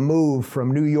made the move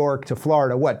from New York to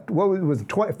Florida. What was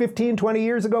it, 15, 20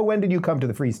 years ago? When did you come to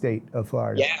the free state of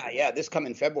Florida? Yeah. This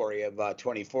coming February of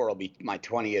 24 will be my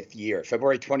 20th year.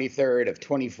 February 23rd of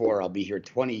 24, I'll be here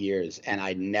 20 years, and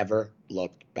I never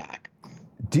looked back.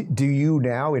 Do you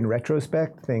now, in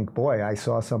retrospect, think, boy, I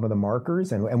saw some of the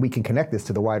markers, and we can connect this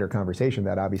to the wider conversation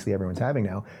that obviously everyone's having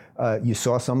now. You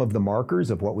saw some of the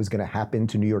markers of what was going to happen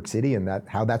to New York City and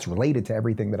how that's related to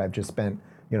everything that I've just spent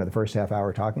the first half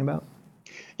hour talking about?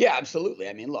 Yeah, absolutely.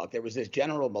 I mean, look, there was this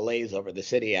general malaise over the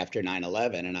city after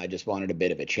 9/11, and I just wanted a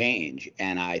bit of a change.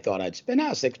 And I thought I'd spend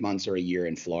 6 months or a year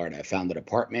in Florida. I found an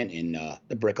apartment in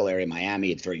the Brickell area of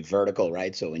Miami. It's very vertical,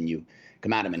 right? So when you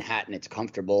come out of Manhattan, it's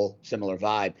comfortable, similar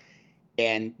vibe.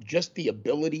 And just the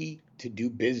ability to do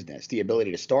business, the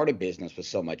ability to start a business was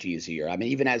so much easier. I mean,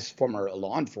 even as former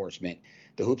law enforcement,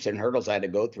 the hoops and hurdles I had to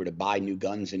go through to buy new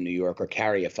guns in New York or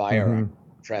carry a firearm,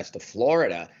 contrast to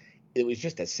Florida, it was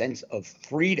just a sense of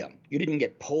freedom. You didn't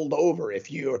get pulled over if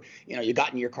you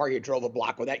got in your car, you drove a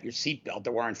block without your seatbelt.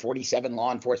 There weren't 47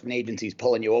 law enforcement agencies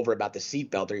pulling you over about the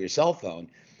seatbelt or your cell phone.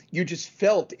 You just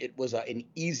felt it was an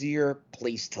easier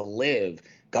place to live.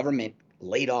 Government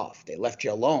laid off. They left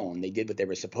you alone. They did what they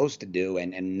were supposed to do,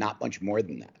 and not much more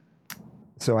than that.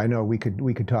 So I know we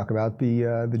could talk about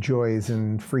the joys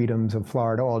and freedoms of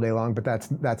Florida all day long, but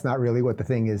that's not really what the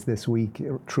thing is this week,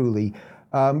 truly.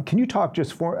 Can you talk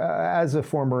just as a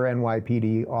former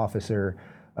NYPD officer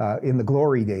in the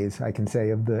glory days, I can say,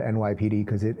 of the NYPD,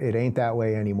 because it ain't that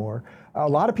way anymore. A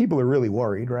lot of people are really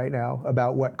worried right now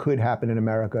about what could happen in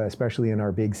America, especially in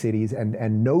our big cities,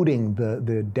 and noting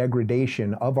the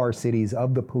degradation of our cities,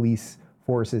 of the police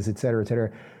forces, et cetera, et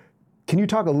cetera. Can you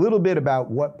talk a little bit about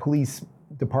what police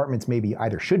departments maybe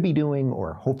either should be doing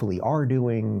or hopefully are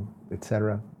doing, et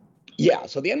cetera? Yeah,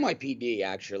 so the NYPD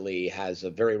actually has a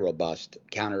very robust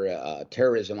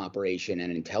counter-terrorism operation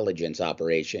and intelligence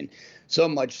operation, so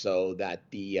much so that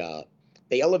they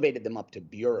elevated them up to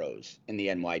bureaus in the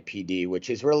NYPD, which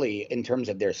is really, in terms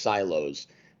of their silos,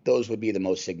 those would be the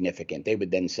most significant. They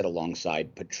would then sit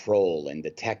alongside patrol and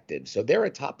detectives. So they're a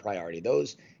top priority.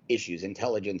 Those issues,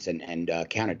 intelligence and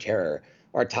counterterror,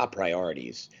 are top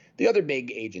priorities. The other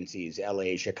big agencies,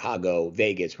 LA, Chicago,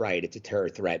 Vegas, right? It's a terror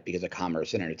threat because of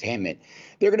commerce and entertainment.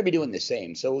 They're going to be doing the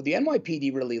same. So the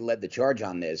NYPD really led the charge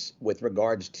on this with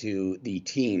regards to the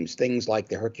teams, things like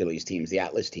the Hercules teams, the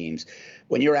Atlas teams.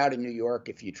 When you're out in New York,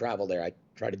 if you travel there, I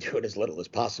try to do it as little as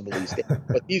possible these days.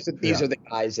 But these are the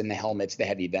guys in the helmets, the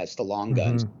heavy vests, the long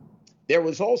guns. There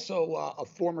was also a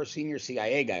former senior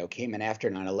CIA guy who came in after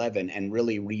 9/11 and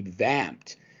really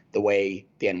revamped the way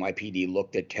the NYPD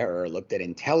looked at terror, looked at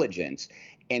intelligence.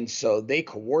 And so they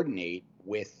coordinate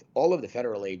with all of the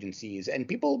federal agencies. And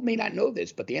people may not know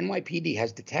this, but the NYPD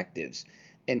has detectives,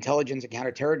 intelligence and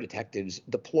counterterror detectives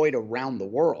deployed around the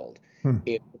world,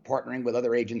 partnering with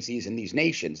other agencies in these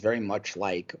nations, very much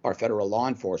like our federal law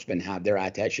enforcement have their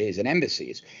attaches and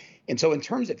embassies. And so in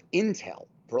terms of intel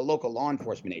for a local law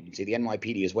enforcement agency, the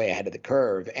NYPD is way ahead of the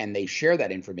curve, and they share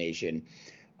that information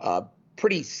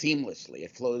pretty seamlessly.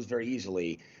 It flows very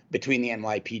easily between the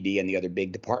NYPD and the other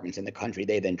big departments in the country.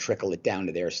 They then trickle it down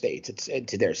to their states,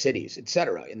 to their cities, et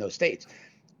cetera, in those states.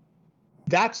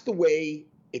 That's the way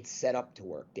it's set up to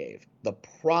work, Dave. The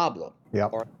problem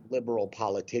are liberal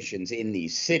politicians in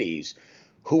these cities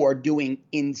who are doing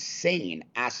insane,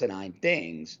 asinine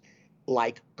things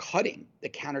like cutting the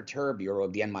counterterror bureau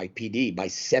of the NYPD by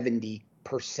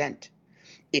 70%.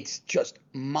 It's just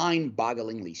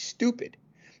mind-bogglingly stupid.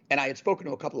 And I had spoken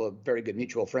to a couple of very good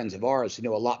mutual friends of ours who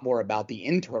know a lot more about the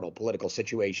internal political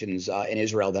situations in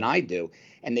Israel than I do.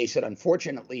 And they said,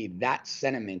 unfortunately, that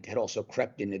sentiment had also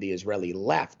crept into the Israeli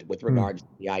left with regards to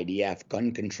the IDF,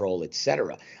 gun control, et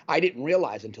cetera. I didn't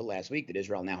realize until last week that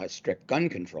Israel now has strict gun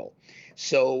control.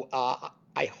 So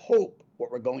I hope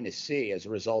what we're going to see as a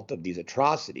result of these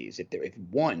atrocities, if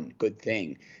one good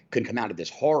thing could come out of this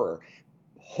horror,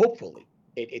 hopefully,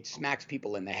 it smacks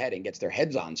people in the head and gets their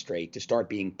heads on straight to start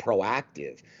being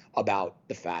proactive about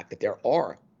the fact that there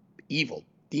are evil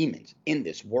demons in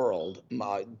this world.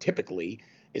 Typically,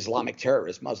 Islamic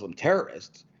terrorists, Muslim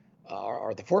terrorists are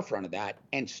at the forefront of that,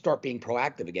 and start being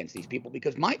proactive against these people.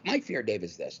 Because my fear, Dave,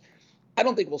 is this. I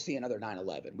don't think we'll see another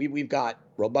 9/11. We've got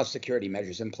robust security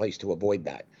measures in place to avoid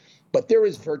that. But there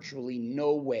is virtually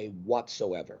no way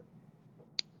whatsoever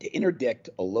to interdict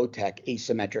a low-tech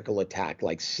asymmetrical attack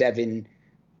like 7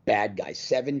 bad guys,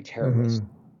 7 terrorists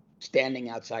standing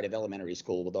outside of elementary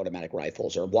school with automatic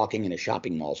rifles or walking into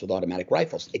shopping malls with automatic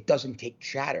rifles. It doesn't take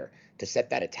chatter to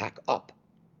set that attack up.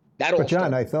 But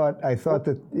John, I thought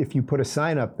that if you put a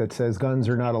sign up that says guns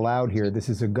are not allowed here, this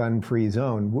is a gun-free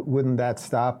zone, wouldn't that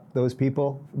stop those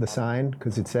people, the sign,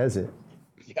 because it says it?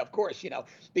 Yeah, of course,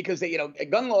 because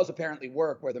gun laws apparently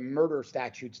work where the murder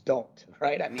statutes don't,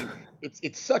 right? I mean,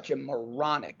 it's such a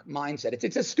moronic mindset.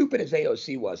 It's as stupid as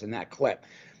AOC was in that clip.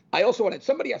 I also wanted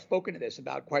somebody I've spoken to this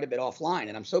about quite a bit offline,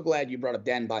 and I'm so glad you brought up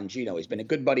Dan Bongino. He's been a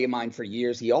good buddy of mine for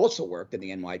years. He also worked in the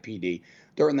NYPD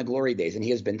during the glory days, and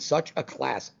he has been such a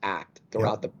class act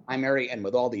throughout the primary and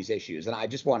with all these issues. And I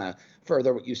just want to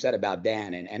further what you said about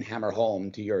Dan and hammer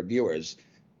home to your viewers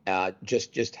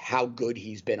just how good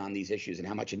he's been on these issues and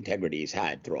how much integrity he's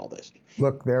had through all this.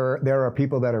 Look, there are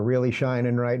people that are really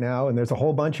shining right now, and there's a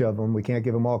whole bunch of them. We can't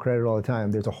give them all credit all the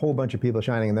time. There's a whole bunch of people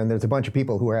shining, and then there's a bunch of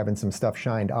people who are having some stuff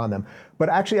shined on them. But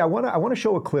actually, I want to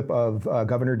show a clip of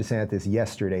Governor DeSantis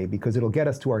yesterday, because it'll get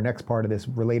us to our next part of this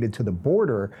related to the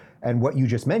border and what you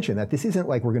just mentioned, that this isn't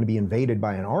like we're going to be invaded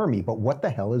by an army, but what the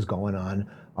hell is going on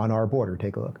our border?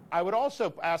 Take a look. I would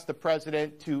also ask the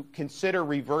president to consider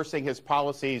reversing his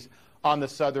policies on the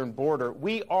southern border.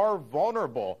 We are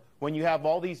vulnerable when you have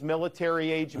all these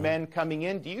military-age men coming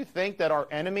in. Do you think that our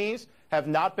enemies have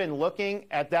not been looking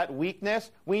at that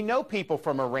weakness? We know people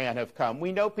from Iran have come.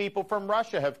 We know people from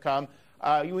Russia have come.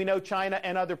 We know China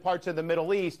and other parts of the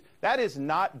Middle East. That is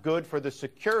not good for the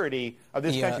security of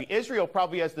this country. Israel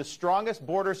probably has the strongest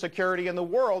border security in the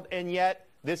world, and yet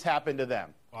this happened to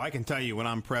them. Well, I can tell you when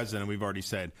I'm president, we've already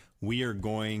said, we are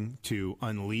going to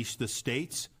unleash the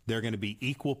states. They're going to be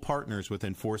equal partners with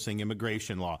enforcing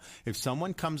immigration law. If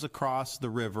someone comes across the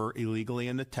river illegally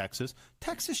into Texas,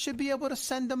 Texas should be able to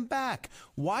send them back.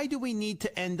 Why do we need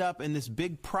to end up in this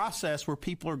big process where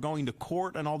people are going to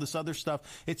court and all this other stuff?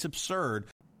 It's absurd.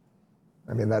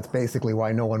 I mean, that's basically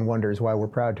why no one wonders why we're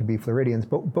proud to be Floridians.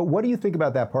 But what do you think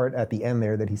about that part at the end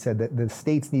there that he said that the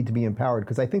states need to be empowered?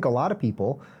 Because I think a lot of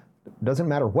people, doesn't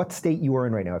matter what state you are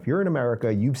in right now, if you're in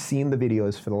America, you've seen the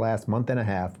videos for the last month and a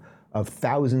half of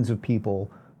thousands of people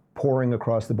pouring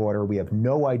across the border. We have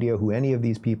no idea who any of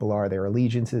these people are, their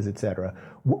allegiances, et cetera.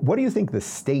 What do you think the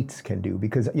states can do?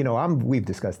 Because, we've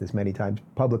discussed this many times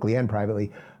publicly and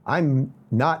privately. I'm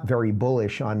not very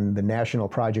bullish on the national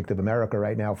project of America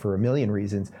right now for a million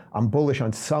reasons. I'm bullish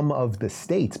on some of the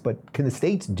states, but can the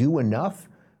states do enough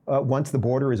once the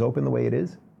border is open the way it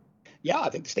is? Yeah, I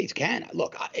think the states can.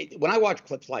 Look, when I watch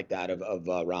clips like that of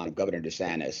Governor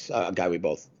DeSantis, a guy we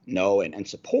both know and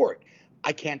support,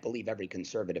 I can't believe every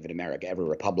conservative in America, every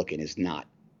Republican is not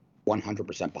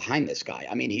 100% behind this guy.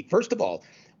 I mean, first of all,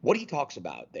 what he talks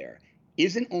about there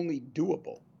isn't only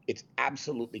doable, it's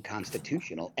absolutely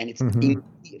constitutional, and it's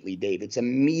immediately, Dave, it's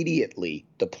immediately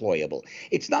deployable.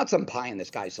 It's not some pie in the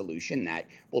sky solution that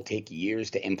will take years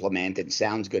to implement and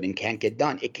sounds good and can't get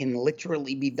done. It can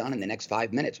literally be done in the next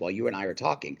 5 minutes while you and I are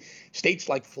talking. States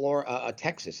like Florida,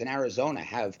 Texas, and Arizona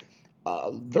have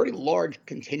very large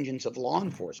contingents of law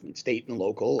enforcement, state and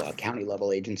local, county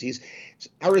level agencies.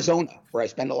 Arizona, where I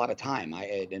spend a lot of time,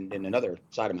 in another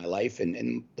side of my life,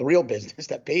 and the real business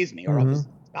that pays me, our office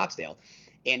in Scottsdale.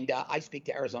 And I speak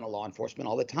to Arizona law enforcement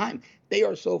all the time. They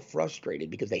are so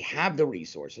frustrated because they have the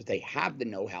resources, they have the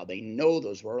know-how, they know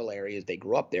those rural areas, they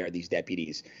grew up there, these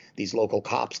deputies, these local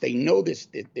cops, they know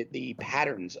the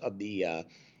patterns of the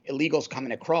illegals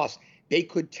coming across. They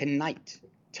could tonight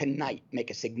make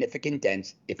a significant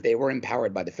dent if they were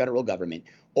empowered by the federal government.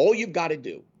 All you've got to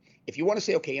do, if you want to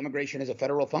say, okay, immigration is a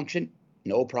federal function,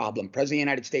 no problem. President of the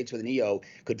United States with an EO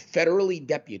could federally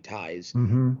deputize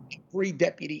every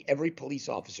deputy, every police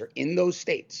officer in those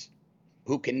states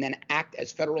who can then act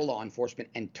as federal law enforcement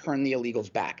and turn the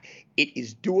illegals back. It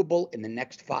is doable in the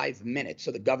next 5 minutes.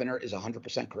 So the governor is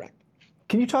 100% correct.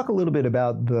 Can you talk a little bit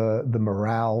about the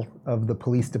morale of the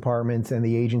police departments and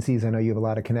the agencies? I know you have a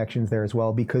lot of connections there as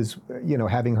well, because, you know,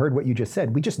 having heard what you just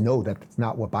said, we just know that it's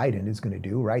not what Biden is going to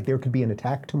do, right? There could be an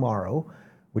attack tomorrow,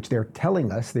 which they're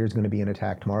telling us there's going to be an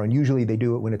attack tomorrow. And usually they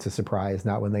do it when it's a surprise,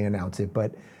 not when they announce it.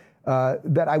 But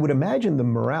that I would imagine the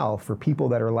morale for people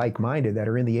that are like-minded, that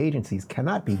are in the agencies,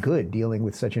 cannot be good dealing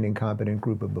with such an incompetent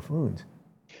group of buffoons.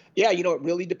 Yeah, you know, it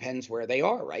really depends where they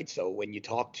are, right? So when you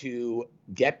talk to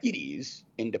deputies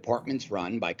in departments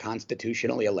run by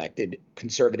constitutionally elected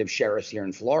conservative sheriffs here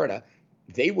in Florida,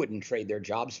 they wouldn't trade their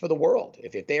jobs for the world.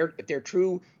 If their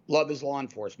true love is law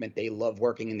enforcement, they love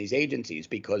working in these agencies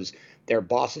because their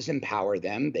bosses empower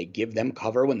them. They give them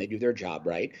cover when they do their job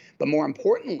right. But more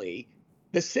importantly,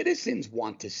 the citizens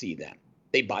want to see them.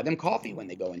 They buy them coffee when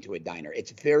they go into a diner.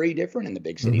 It's very different in the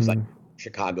big cities like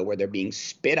Chicago, where they're being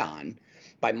spit on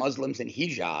by Muslims in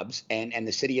hijabs, and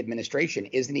the city administration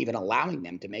isn't even allowing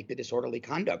them to make the disorderly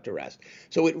conduct arrest.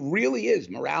 So it really is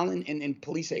morale in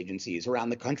police agencies around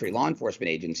the country, law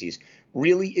enforcement agencies,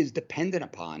 really is dependent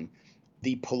upon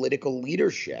the political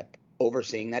leadership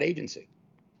overseeing that agency.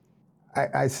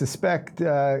 I suspect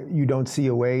you don't see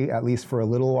a way, at least for a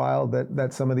little while,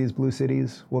 that some of these blue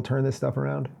cities will turn this stuff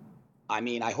around. I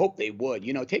mean, I hope they would.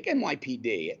 You know, take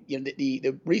NYPD. You know,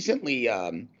 the recently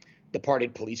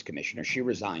departed police commissioner, she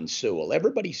resigned, Sewell.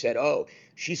 Everybody said, oh,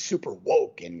 she's super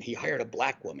woke and he hired a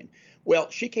black woman. Well,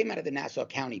 she came out of the Nassau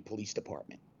County Police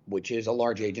Department, which is a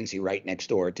large agency right next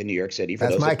door to New York City.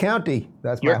 That's my county.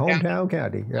 That's my hometown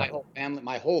county. Yeah.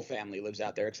 My whole family lives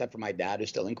out there, except for my dad, who's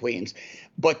still in Queens.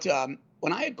 But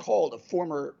when I had called a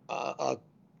former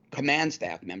command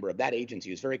staff member of that agency,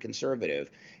 who's very conservative,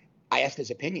 I asked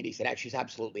his opinion. He said, she's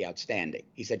absolutely outstanding.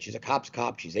 He said, she's a cop's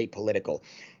cop. She's apolitical.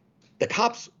 The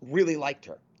cops really liked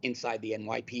her inside the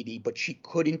NYPD, but she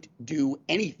couldn't do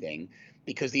anything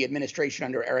because the administration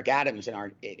under Eric Adams and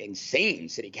our insane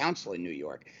city council in New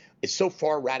York is so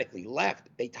far radically left,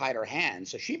 they tied her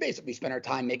hands. So she basically spent her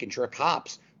time making sure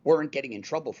cops weren't getting in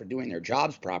trouble for doing their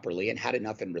jobs properly and had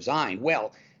enough and resigned.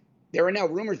 Well, there are now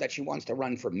rumors that she wants to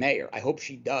run for mayor. I hope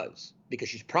she does, because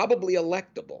she's probably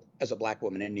electable as a black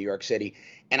woman in New York City.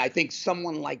 And I think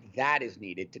someone like that is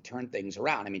needed to turn things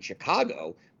around. I mean,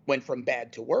 Chicago went from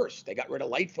bad to worse. They got rid of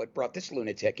Lightfoot, brought this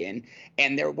lunatic in,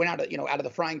 and they went out of the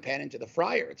frying pan into the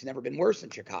fryer. It's never been worse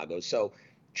in Chicago. So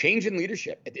change in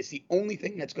leadership, it's the only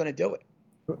thing that's going to do it.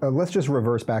 Let's just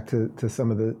reverse back to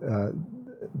some of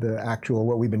the actual,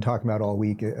 what we've been talking about all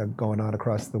week going on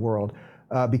across the world.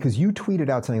 Because you tweeted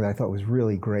out something that I thought was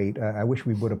really great. I wish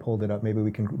we would have pulled it up. Maybe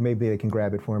they can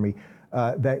grab it for me.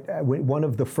 That one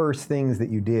of the first things that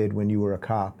you did when you were a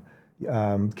cop.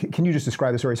 Can you just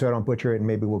describe the story so I don't butcher it, and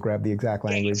maybe we'll grab the exact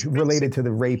language related to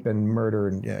the rape and murder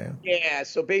and Yeah.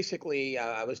 So basically,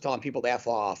 I was telling people to F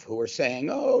off who were saying,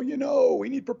 "Oh, we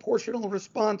need proportional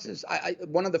responses."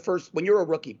 One of the first, when you're a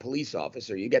rookie police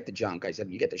officer, you get the junk. I said,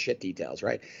 you get the shit details,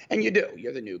 right? And you do.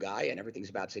 You're the new guy, and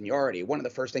everything's about seniority. One of the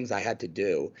first things I had to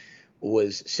do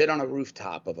was sit on a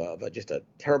rooftop of just a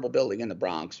terrible building in the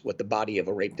Bronx with the body of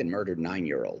a raped and murdered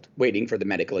 9-year-old, waiting for the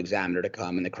medical examiner to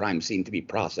come and the crime scene to be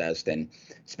processed and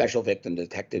special victim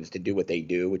detectives to do what they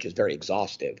do, which is very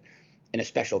exhaustive. In a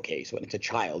special case, when it's a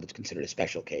child, it's considered a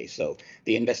special case. So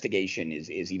the investigation is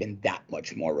even that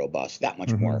much more robust, that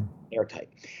much more airtight.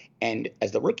 And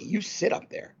as the rookie, you sit up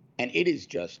there And it is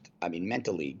just, I mean,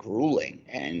 mentally grueling.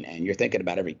 And you're thinking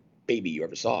about every baby you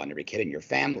ever saw and every kid in your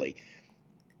family.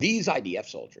 These IDF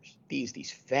soldiers,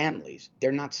 these families,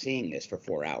 they're not seeing this for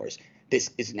 4 hours.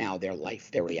 This is now their life,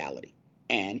 their reality.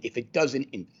 And if it doesn't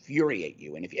infuriate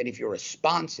you, and if your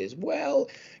response is, well,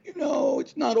 you know,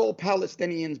 it's not all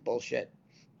Palestinians, bullshit.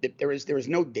 There is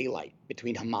no daylight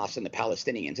between Hamas and the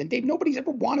Palestinians. And Dave, nobody's ever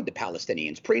wanted the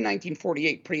Palestinians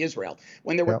pre-1948, pre-Israel,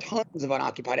 when there were tons of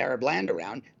unoccupied Arab land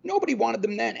around. Nobody wanted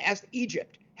them then. Ask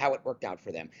Egypt how it worked out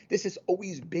for them. This has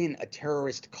always been a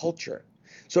terrorist culture.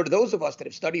 So to those of us that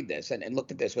have studied this and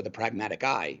looked at this with a pragmatic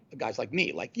eye, guys like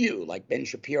me, like you, like Ben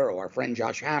Shapiro, our friend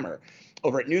Josh Hammer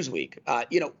over at Newsweek,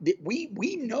 you know,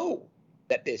 we know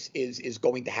that this is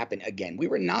going to happen again. We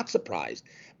were not surprised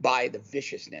by the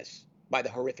viciousness, by the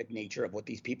horrific nature of what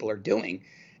these people are doing.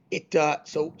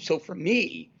 So for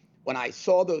me, when I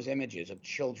saw those images of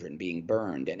children being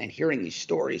burned and hearing these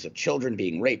stories of children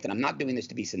being raped, and I'm not doing this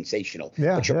to be sensational,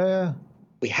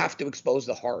 we have to expose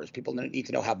the horrors. People need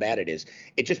to know how bad it is.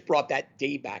 It just brought that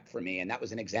day back for me, and that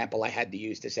was an example I had to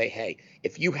use to say, hey,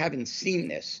 if you haven't seen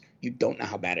this, you don't know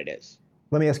how bad it is.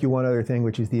 Let me ask you one other thing,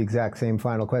 which is the exact same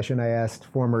final question I asked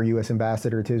former U.S.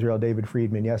 Ambassador to Israel, David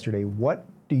Friedman, yesterday. What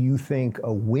do you think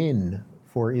a win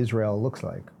for Israel looks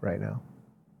like right now?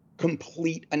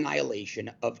 Complete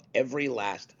annihilation of every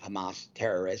last Hamas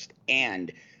terrorist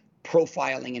and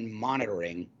profiling and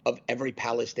monitoring of every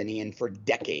Palestinian for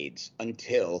decades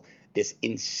until this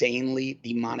insanely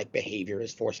demonic behavior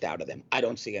is forced out of them. I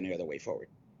don't see any other way forward.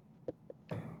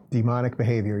 Demonic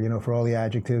behavior, you know, for all the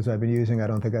adjectives I've been using, I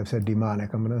don't think I've said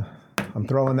demonic. I'm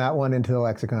throwing that one into the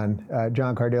lexicon.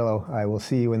 John Cardillo, I will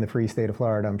see you in the free state of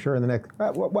Florida. I'm sure in the next,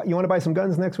 what you want to buy some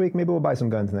guns next week? Maybe we'll buy some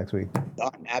guns next week.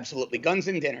 Done. Absolutely. Guns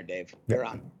and dinner, Dave. You're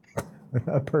on.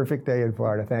 A perfect day in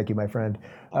Florida. Thank you, my friend.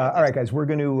 All right, guys, we're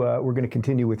going to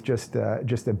continue with just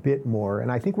a bit more,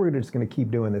 and I think we're just going to keep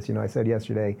doing this. You know, I said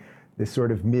yesterday, this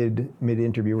sort of mid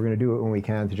interview, we're going to do it when we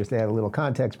can to just add a little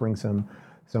context, bring some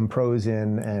pros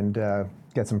in, and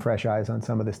get some fresh eyes on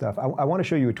some of this stuff. I want to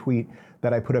show you a tweet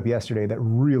that I put up yesterday that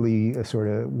really sort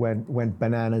of went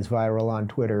bananas viral on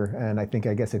Twitter, and I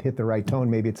guess it hit the right tone.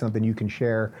 Maybe it's something you can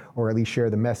share, or at least share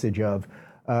the message of.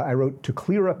 I wrote, to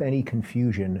clear up any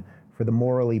confusion for the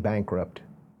morally bankrupt,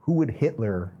 who would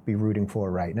Hitler be rooting for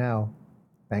right now?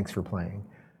 Thanks for playing.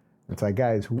 It's like,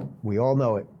 guys, we all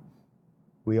know it.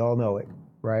 We all know it,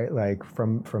 right? Like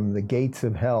from the gates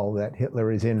of hell that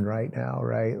Hitler is in right now,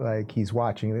 right? Like he's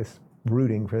watching this,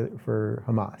 rooting for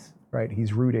Hamas, right?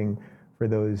 He's rooting for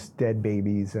those dead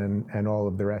babies and all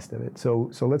of the rest of it. So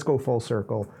let's go full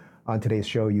circle on today's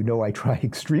show. You know, I try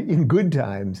in good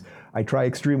times, I try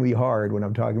extremely hard when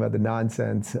I'm talking about the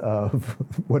nonsense of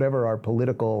whatever our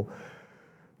political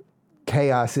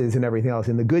chaos is and everything else.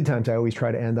 In the good times, I always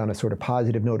try to end on a sort of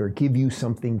positive note or give you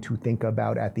something to think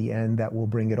about at the end that will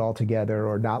bring it all together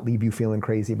or not leave you feeling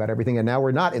crazy about everything. And now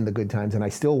we're not in the good times, and I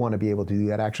still want to be able to do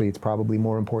that. Actually, it's probably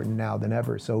more important now than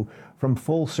ever. So from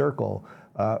full circle,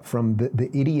 from the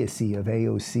idiocy of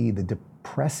AOC, the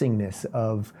depressingness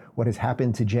of what has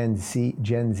happened to Gen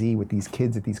Z with these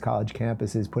kids at these college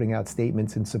campuses putting out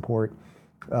statements in support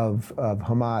of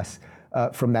Hamas,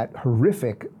 from that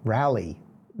horrific rally,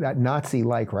 that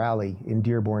Nazi-like rally in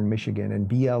Dearborn, Michigan, and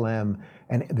BLM,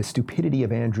 and the stupidity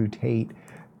of Andrew Tate,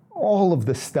 all of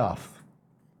the stuff.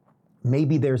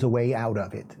 Maybe there's a way out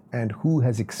of it, and who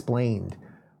has explained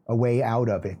a way out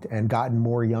of it and gotten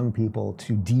more young people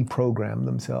to deprogram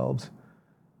themselves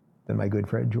than my good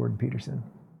friend Jordan Peterson?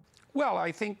 Well,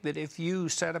 I think that if you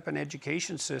set up an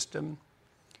education system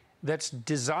that's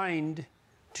designed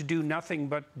to do nothing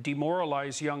but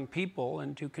demoralize young people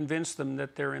and to convince them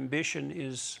that their ambition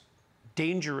is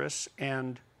dangerous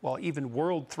and, well, even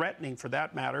world-threatening for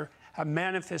that matter, a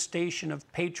manifestation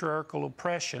of patriarchal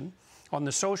oppression on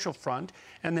the social front,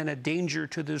 and then a danger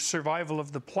to the survival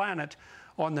of the planet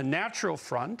on the natural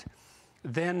front,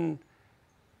 then,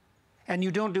 and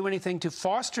you don't do anything to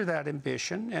foster that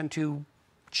ambition and to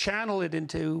channel it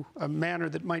into a manner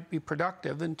that might be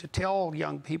productive and to tell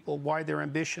young people why their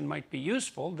ambition might be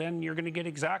useful, then you're going to get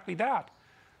exactly that.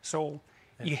 So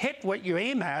you hit what you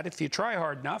aim at if you try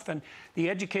hard enough, and the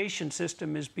education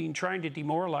system has been trying to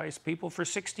demoralize people for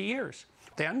 60 years.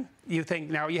 Then you think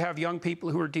now you have young people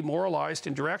who are demoralized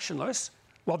and directionless.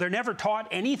 Well, they're never taught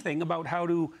anything about how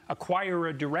to acquire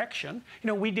a direction. You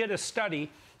know, we did a study.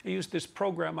 I used this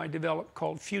program I developed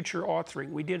called Future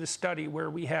Authoring. We did a study where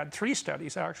we had 3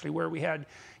 studies, actually, where we had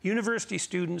university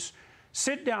students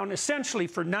sit down essentially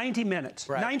for 90 minutes.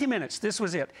 Right. 90 minutes, this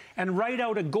was it. And write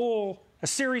out a goal, a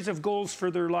series of goals for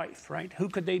their life, right? Who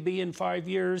could they be in 5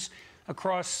 years?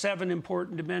 across 7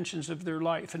 important dimensions of their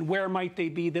life. And where might they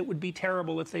be that would be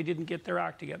terrible if they didn't get their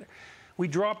act together? We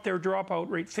dropped their dropout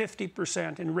rate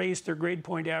 50% and raised their grade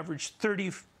point average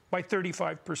by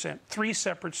 35%, 3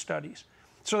 separate studies.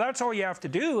 So that's all you have to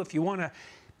do if you want to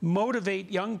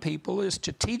motivate young people, is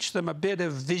to teach them a bit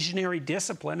of visionary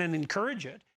discipline and encourage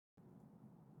it.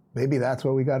 Maybe that's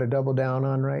what we got to double down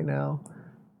on right now.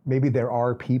 Maybe there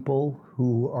are people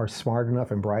who are smart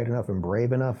enough and bright enough and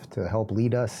brave enough to help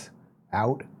lead us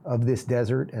out of this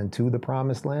desert and to the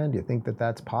promised land. You think that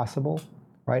that's possible,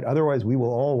 right? Otherwise, we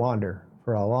will all wander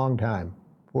for a long time.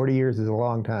 40 years is a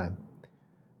long time.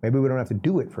 Maybe we don't have to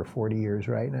do it for 40 years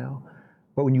right now.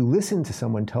 But when you listen to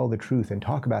someone tell the truth and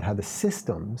talk about how the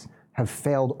systems have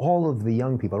failed all of the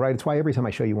young people, right? It's why every time I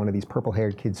show you one of these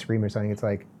purple-haired kids scream or something, it's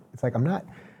like I'm not,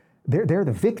 they're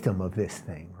the victim of this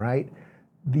thing, right?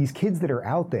 These kids that are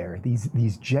out there,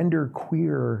 these gender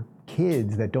queer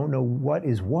kids that don't know what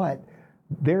is what,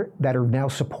 that are now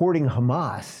supporting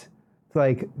Hamas. It's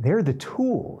like they're the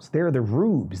tools, they're the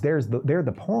rubes, they're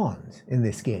the pawns in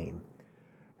this game.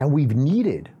 And we've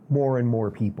needed more and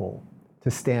more people to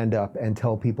stand up and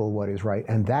tell people what is right.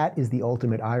 And that is the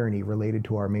ultimate irony related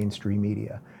to our mainstream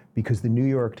media, because the New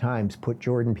York Times put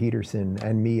Jordan Peterson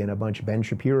and me and a bunch of Ben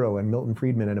Shapiro and Milton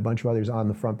Friedman and a bunch of others on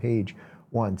the front page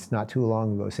once, not too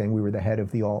long ago, saying we were the head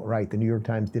of the alt-right. The New York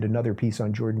Times did another piece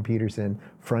on Jordan Peterson,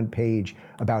 front page,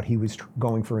 about he was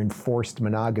going for enforced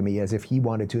monogamy, as if he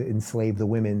wanted to enslave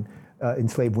women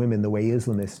the way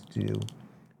Islamists do.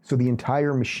 So the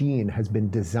entire machine has been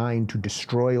designed to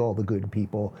destroy all the good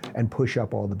people and push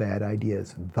up all the bad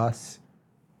ideas. Thus,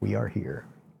 we are here.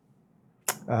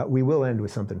 We will end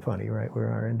with something funny, right? We're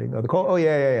our ending.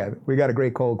 Yeah. We got a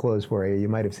great cold close for you. You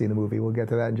might have seen the movie. We'll get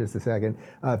to that in just a second.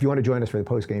 If you want to join us for the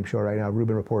post-game show right now,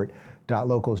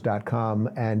 RubinReport.locals.com.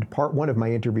 And part 1 of my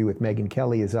interview with Megyn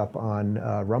Kelly is up on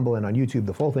Rumble and on YouTube.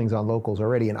 The full thing's on Locals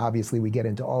already. And obviously we get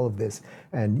into all of this.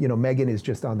 And, Megyn is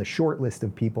just on the short list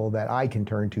of people that I can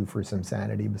turn to for some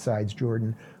sanity besides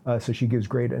Jordan. So she gives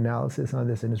great analysis on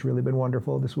this and it's really been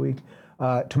wonderful this week.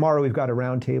 Tomorrow we've got a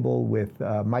roundtable with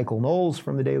Michael Knowles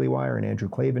from the Daily Wire and Andrew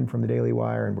Klavan from the Daily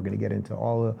Wire, and we're going to get into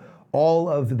all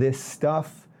of this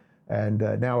stuff. And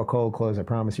now a cold close. I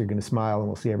promise you're going to smile, and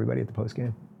we'll see everybody at the post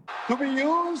game. To be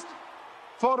used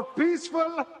for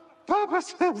peaceful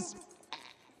purposes.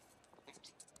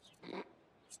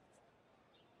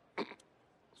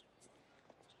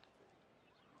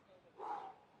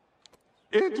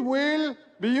 It will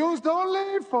be used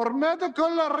only for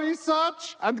medical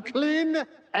research and clean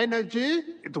energy.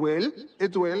 It will,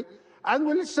 and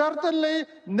will certainly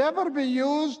never be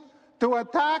used to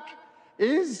attack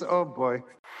oh boy.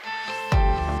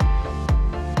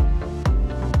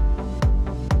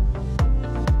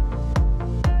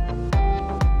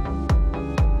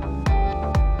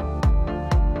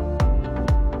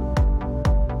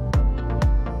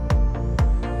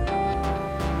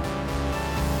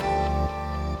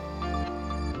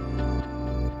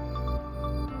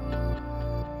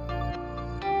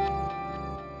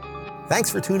 Thanks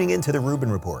for tuning in to the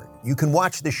Rubin Report. You can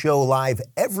watch the show live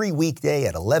every weekday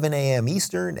at 11 a.m.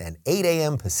 Eastern and 8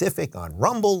 a.m. Pacific on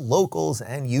Rumble, Locals,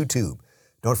 and YouTube.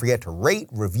 Don't forget to rate,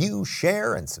 review,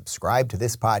 share, and subscribe to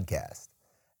this podcast.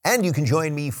 And you can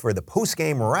join me for the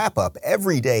post-game wrap-up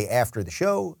every day after the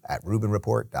show at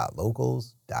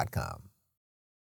RubinReport.Locals.com.